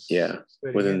is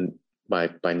within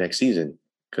by next season,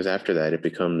 because after that it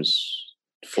becomes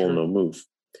full no move.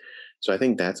 So I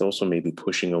think that's also maybe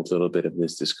pushing a little bit of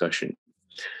this discussion.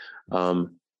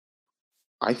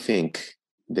 I think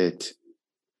that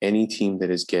any team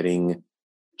that is getting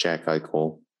Jack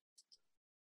Eichel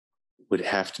would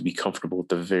have to be comfortable at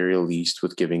the very least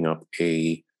with giving up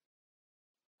a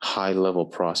high level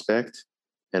prospect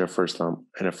and a first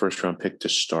round pick to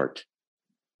start.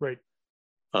 Right.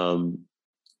 And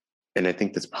I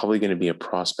think that's probably going to be a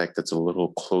prospect that's a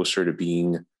little closer to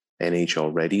being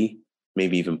NHL ready,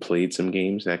 maybe even played some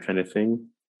games, that kind of thing.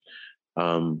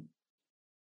 And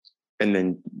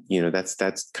then,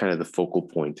 that's kind of the focal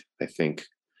point, I think.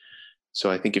 So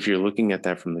I think if you're looking at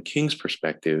that from the Kings'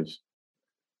 perspective,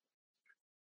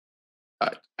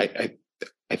 I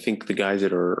think the guys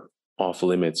that are off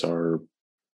limits are,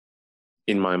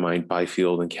 in my mind,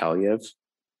 Byfield and Kaliev.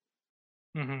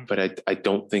 Mm-hmm. But I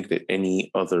don't think that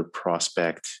any other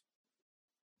prospect,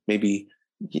 maybe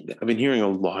I've been hearing a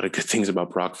lot of good things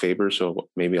about Brock Faber, so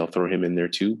maybe I'll throw him in there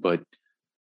too. But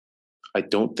I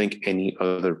don't think any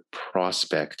other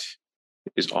prospect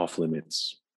is off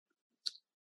limits.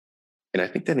 And I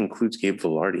think that includes Gabe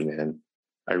Vilardi, man.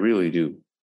 I really do.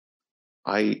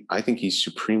 I think he's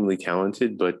supremely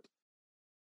talented, but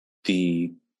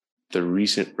the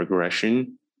recent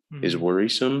regression is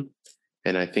worrisome.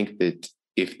 And I think that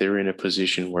if they're in a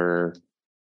position where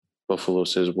Buffalo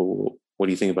says, well, what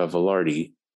do you think about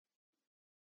Vilardi?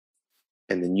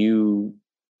 And then you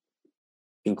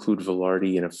include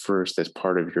Vilardi in a first as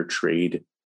part of your trade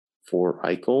for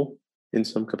Eichel in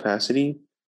some capacity,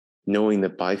 knowing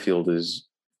that Byfield is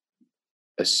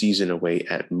a season away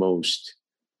at most,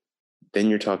 then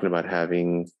you're talking about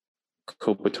having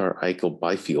Kopitar, Eichel,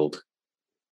 Byfield.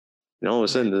 And all of a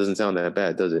sudden, it doesn't sound that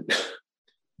bad, does it?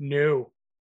 No.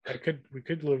 We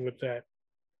could live with that.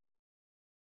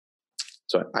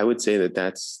 So I would say that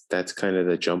that's kind of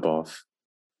the jump off,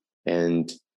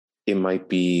 and it might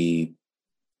be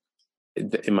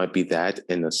that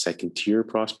and a second tier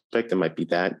prospect. It might be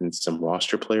that and some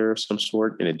roster player of some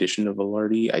sort in addition to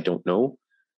Vilardi. I don't know,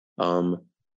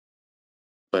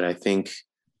 but I think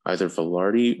either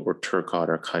Vilardi or Turcotte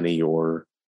are kind of your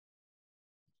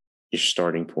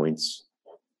starting points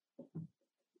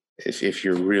if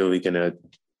you're really gonna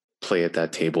play at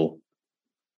that table.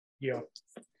 Yeah.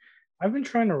 I've been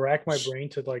trying to rack my brain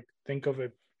to think of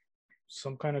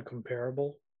some kind of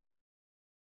comparable.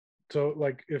 So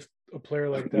if a player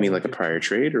like that. You mean like a prior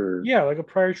trade or? Yeah, like a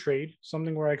prior trade,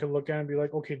 something where I could look at and be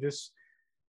like, okay, this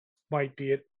might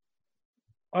be it.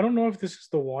 I don't know if this is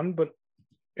the one, but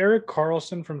Erik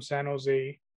Karlsson from San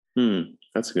Jose.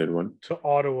 That's a good one. To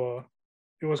Ottawa.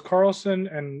 It was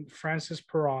Karlsson and Francis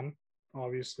Perron.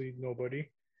 Obviously, nobody.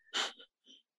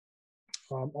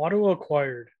 Ottawa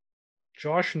acquired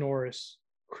Josh Norris,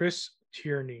 Chris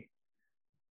Tierney,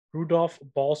 Rudolph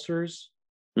Balcers,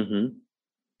 Dylan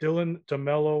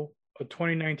DeMello, a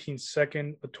 2019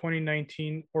 second, a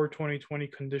 2019 or 2020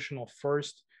 conditional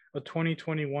first, a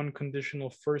 2021 conditional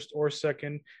first or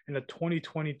second, and a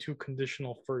 2022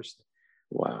 conditional first.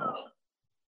 Wow.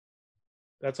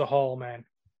 That's a haul, man.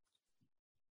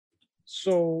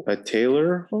 So a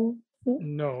Taylor Hall?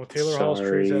 No, Taylor Hall's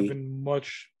trades have been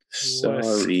much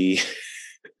less.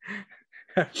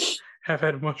 have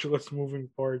had much less moving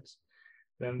parts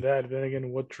than that. Then again,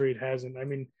 what trade hasn't? I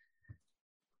mean,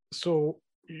 so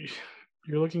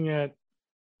you're looking at,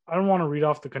 I don't want to read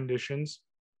off the conditions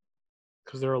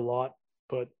because there are a lot,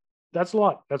 but that's a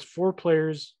lot. That's 4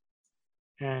 players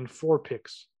and 4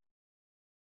 picks.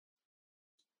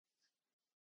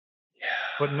 Yeah.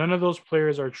 But none of those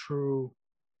players are true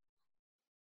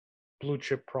blue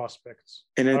chip prospects.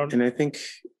 And I think,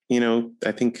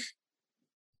 I think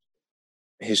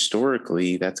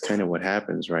historically that's kind of what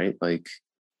happens, right? Like,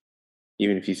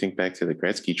 even if you think back to the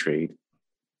Gretzky trade,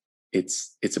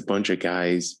 it's a bunch of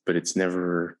guys, but it's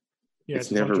never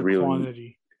really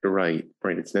quantity. Right.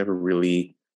 It's never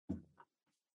really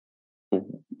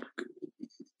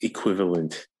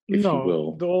equivalent, if you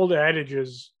will. The old adage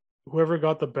is whoever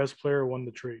got the best player won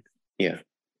the trade. Yeah.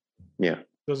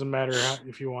 Doesn't matter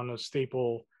if you want to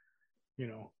staple,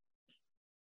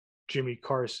 Jimmy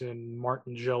Carson,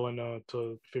 Martin Jelena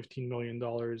to $15 million.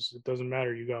 It doesn't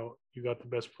matter. You got the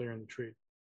best player in the trade.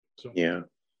 So yeah.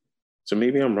 So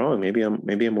maybe I'm wrong. Maybe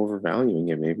I'm overvaluing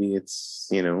it. Maybe it's,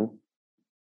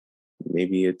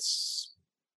 maybe it's,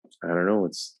 I don't know,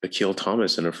 it's Akil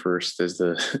Thomas in a first as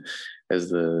the as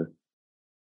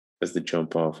the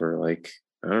jump offer. Like,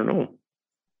 I don't know.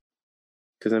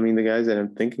 Because I mean, the guys that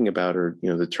I'm thinking about are,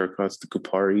 the Turcots, the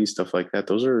Kupari, stuff like that.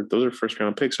 Those are first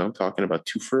round picks. So I'm talking about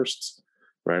 2 firsts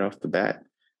right off the bat.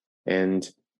 And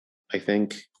I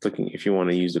think if you want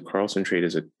to use the Carlson trade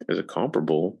as a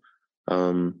comparable,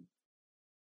 I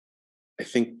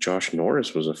think Josh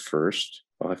Norris was a first.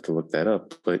 I'll have to look that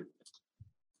up, but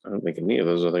I don't think any of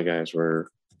those other guys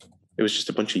were. It was just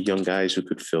a bunch of young guys who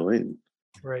could fill in.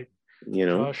 Right.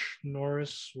 Josh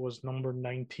Norris was number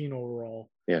 19 overall.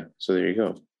 Yeah, so there you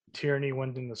go. Tierney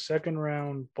went in the 2nd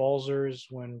round. Balzers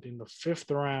went in the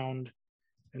 5th round.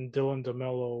 And Dylan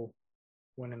DeMello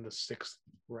went in the 6th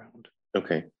round.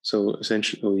 Okay, so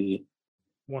essentially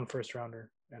 1 first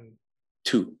rounder and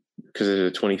 2, because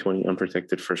there's a 2020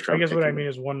 unprotected first round. I guess what I mean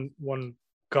is one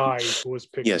guy who was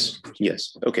picked. Yes.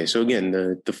 Okay, so again,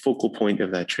 the focal point of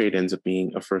that trade ends up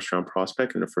being a first round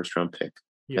prospect and a first round pick.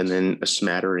 Yes. And then a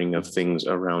smattering of things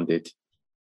around it.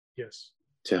 Yes.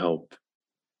 To help.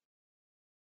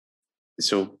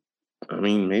 So, I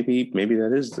mean, maybe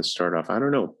that is the start off. I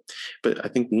don't know. But I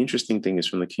think the interesting thing is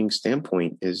from the Kings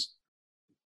standpoint is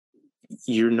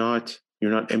you're not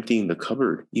emptying the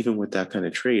cupboard, even with that kind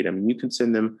of trade. I mean, you can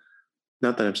send them,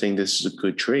 not that I'm saying this is a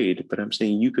good trade, but I'm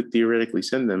saying you could theoretically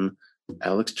send them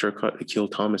Alex Turcotte, Akil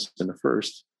Thomas in the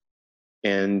first.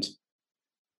 And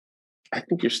I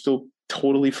think you're still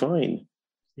totally fine.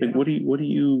 Yeah. Like, what are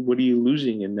you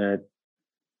losing in that?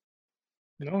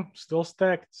 Still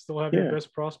stacked. Still have your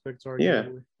best prospects. Arguably. Yeah,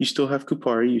 you still have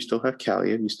Kupari, you still have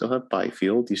Kaliyev, you still have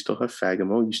Byfield, you still have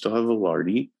Fagemo, you still have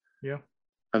Velarde. Yeah.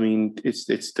 I mean, it's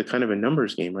the kind of a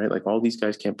numbers game, right? Like, all these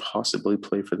guys can't possibly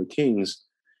play for the Kings.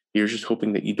 You're just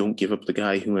hoping that you don't give up the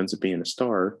guy who ends up being a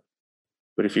star.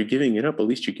 But if you're giving it up, at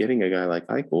least you're getting a guy like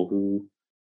Eichel who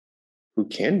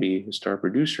can be a star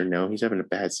producer. Now he's having a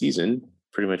bad season.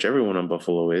 Pretty much everyone on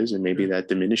Buffalo is, and maybe that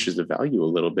diminishes the value a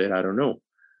little bit. I don't know.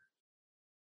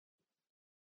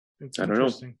 It's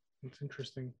interesting.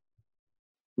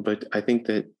 But I think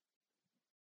that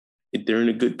they're in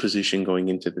a good position going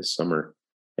into this summer.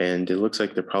 And it looks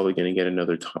like they're probably going to get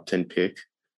another top 10 pick.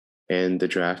 And the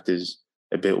draft is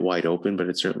a bit wide open, but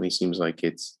it certainly seems like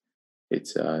it's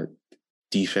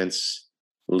defense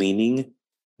leaning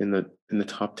in the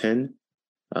top 10.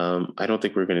 I don't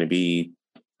think we're going to be,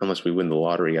 unless we win the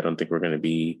lottery, I don't think we're going to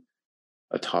be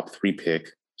a top 3 pick.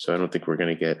 So I don't think we're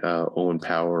going to get Owen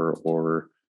Power or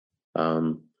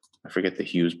I forget the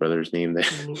Hughes brothers' name there.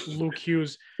 Luke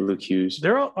Hughes. Luke Hughes.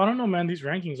 They're all, I don't know, man. These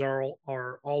rankings are all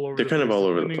over. They're kind of all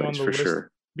over the place for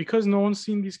sure. Because no one's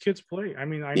seen these kids play. I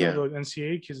mean, I know the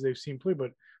NCAA kids they've seen play,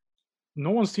 but no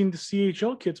one's seen the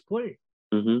CHL kids play.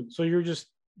 Mm-hmm. So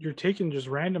you're taking just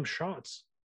random shots.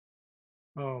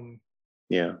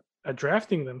 At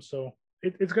drafting them. So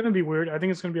it's going to be weird. I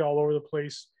think it's going to be all over the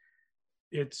place.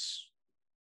 It's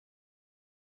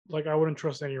like I wouldn't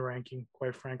trust any ranking,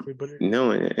 quite frankly. But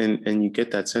no, and you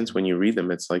get that sense when you read them.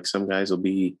 It's like some guys will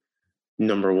be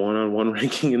number 1 on one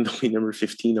ranking and they'll be number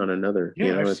 15 on another.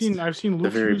 Yeah, I've seen Luke the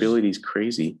variability is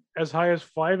crazy. As high as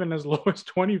 5 and as low as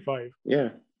 25. Yeah,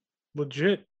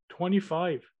 legit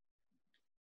 25.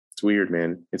 It's weird,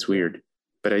 man. It's weird,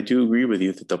 but I do agree with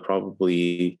you that they'll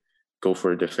probably go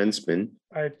for a defenseman.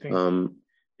 I think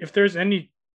if there's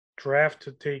any draft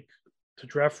to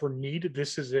draft for need,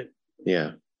 this is it.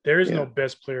 Yeah. There is no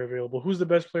best player available. Who's the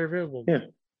best player available? Yeah.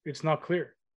 It's not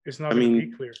clear. It's not going to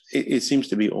be clear. It seems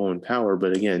to be Owen Power,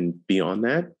 but again, beyond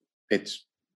that, it's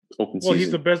open season. Well, he's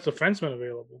the best defenseman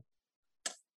available.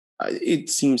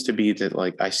 It seems to be that,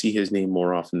 like, I see his name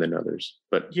more often than others.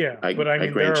 But I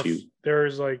mean,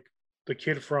 there's like the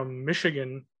kid from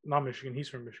Michigan. Not Michigan. He's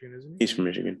from Michigan, isn't he? He's from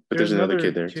Michigan. But there's another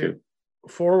kid there too.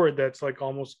 Forward that's like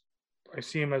almost, I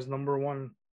see him as number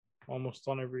 1 almost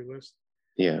on every list.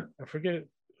 Yeah. I forget,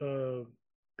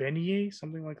 Benier,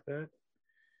 something like that.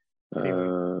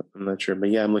 Anyway. I'm not sure.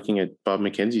 But yeah, I'm looking at Bob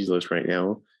McKenzie's list right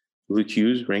now. Luke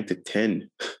Hughes ranked at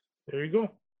 10. There you go.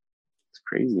 It's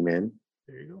crazy, man.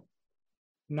 There you go.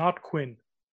 Not Quinn.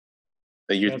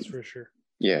 That's for sure.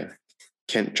 Yeah.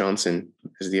 Kent Johnson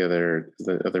is the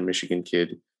other Michigan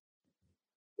kid.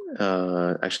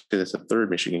 Actually, that's the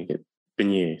third Michigan kid.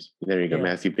 Beniers. There you go,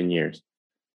 Matthew Beniers.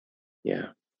 Yeah.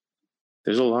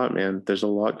 There's a lot, man. There's a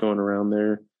lot going around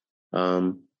there.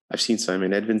 I've seen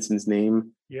Simon Edvinson's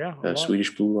name. Yeah.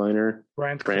 Swedish blue liner.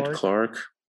 Brant Clark.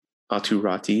 Atu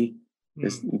Ratti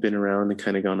has been around and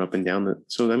kind of gone up and down.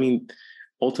 So, I mean,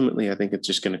 ultimately, I think it's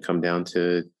just going to come down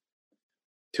to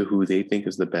to who they think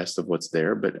is the best of what's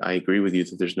there. But I agree with you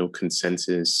that there's no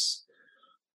consensus,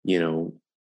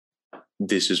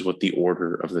 this is what the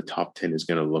order of the top 10 is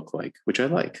going to look like, which I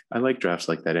like. I like drafts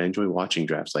like that. I enjoy watching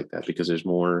drafts like that because there's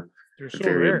more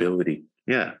variability.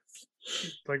 Rare. Yeah.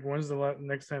 Like, when's the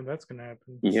next time that's going to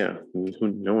happen? Yeah.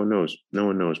 No one knows. No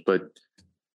one knows. But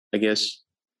I guess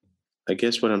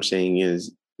what I'm saying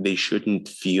is they shouldn't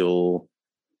feel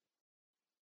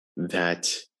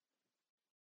that,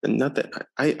 not that,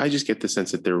 I just get the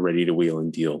sense that they're ready to wheel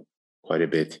and deal quite a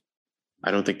bit. I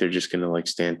don't think they're just going to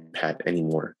stand pat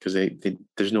anymore because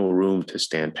there's no room to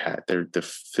stand pat. They're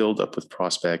filled up with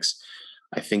prospects.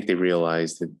 I think they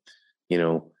realize that,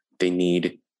 they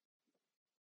need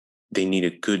a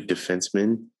good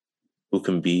defenseman who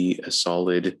can be a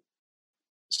solid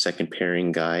second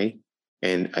pairing guy.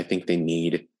 And I think they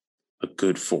need a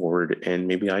good forward, and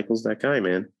maybe Eichel's that guy,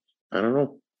 man. I don't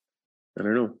know.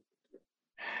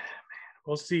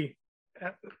 We'll see.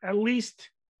 At least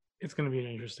it's going to be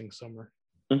an interesting summer.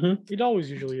 Mm-hmm. It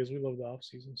always usually is. We love the off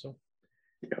season. So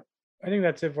yeah, I think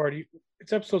that's it, Vardy.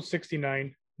 It's episode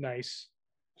 69. Nice.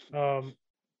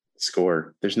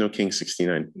 Score. There's no King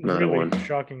 69. Not really a one.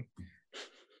 Shocking.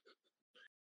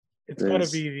 It's got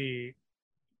to be the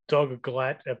Doug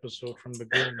Glatt episode from the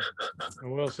Goon.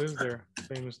 And what else is there?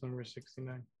 Famous number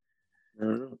 69. I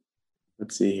don't know.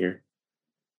 Let's see here.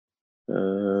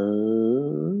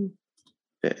 The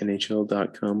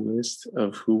NHL.com list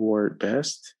of who wore it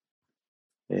best.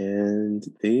 And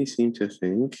they seem to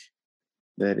think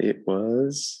that it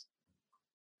was,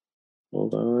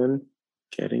 hold on,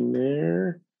 getting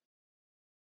there,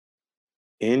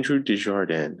 Andrew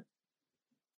Desjardins.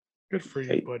 Good for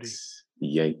you, buddy.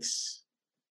 Yikes.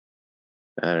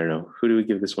 I don't know. Who do we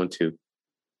give this one to?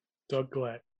 Doug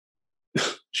Glatt.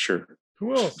 Sure.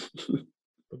 Who else?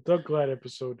 The Doug Glatt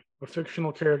episode. A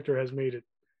fictional character has made it.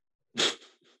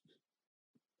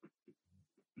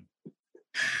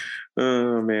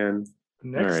 Oh, man.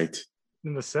 Next, all right.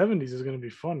 In the 70s is going to be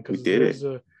fun because there's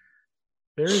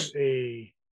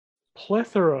a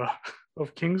plethora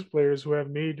of Kings players who have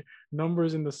made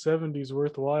numbers in the 70s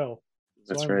worthwhile.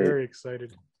 So I'm very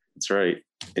excited. That's right.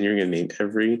 And you're going to name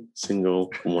every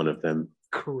single one of them.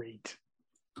 Great.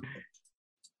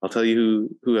 I'll tell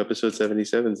you who episode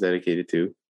 77 is dedicated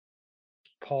to.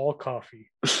 Paul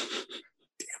Coffey. Damn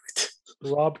it.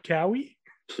 Rob Cowie?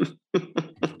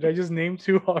 Did I just name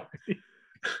two already?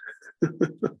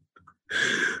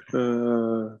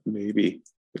 Maybe.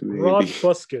 Rod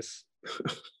Buskus.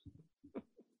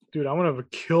 Dude, I'm gonna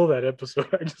kill that episode.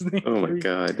 I just named my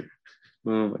god.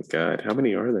 Oh my god. How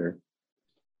many are there?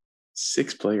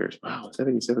 6 players. Wow,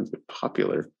 77's been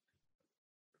popular.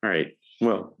 All right.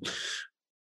 Well,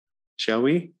 shall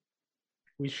we?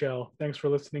 We shall. Thanks for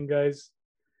listening, guys.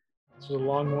 This was a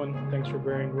long one. Thanks for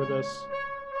bearing with us.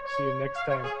 See you next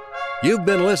time. You've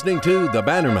been listening to The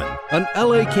Bannerman, an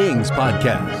LA Kings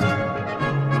podcast.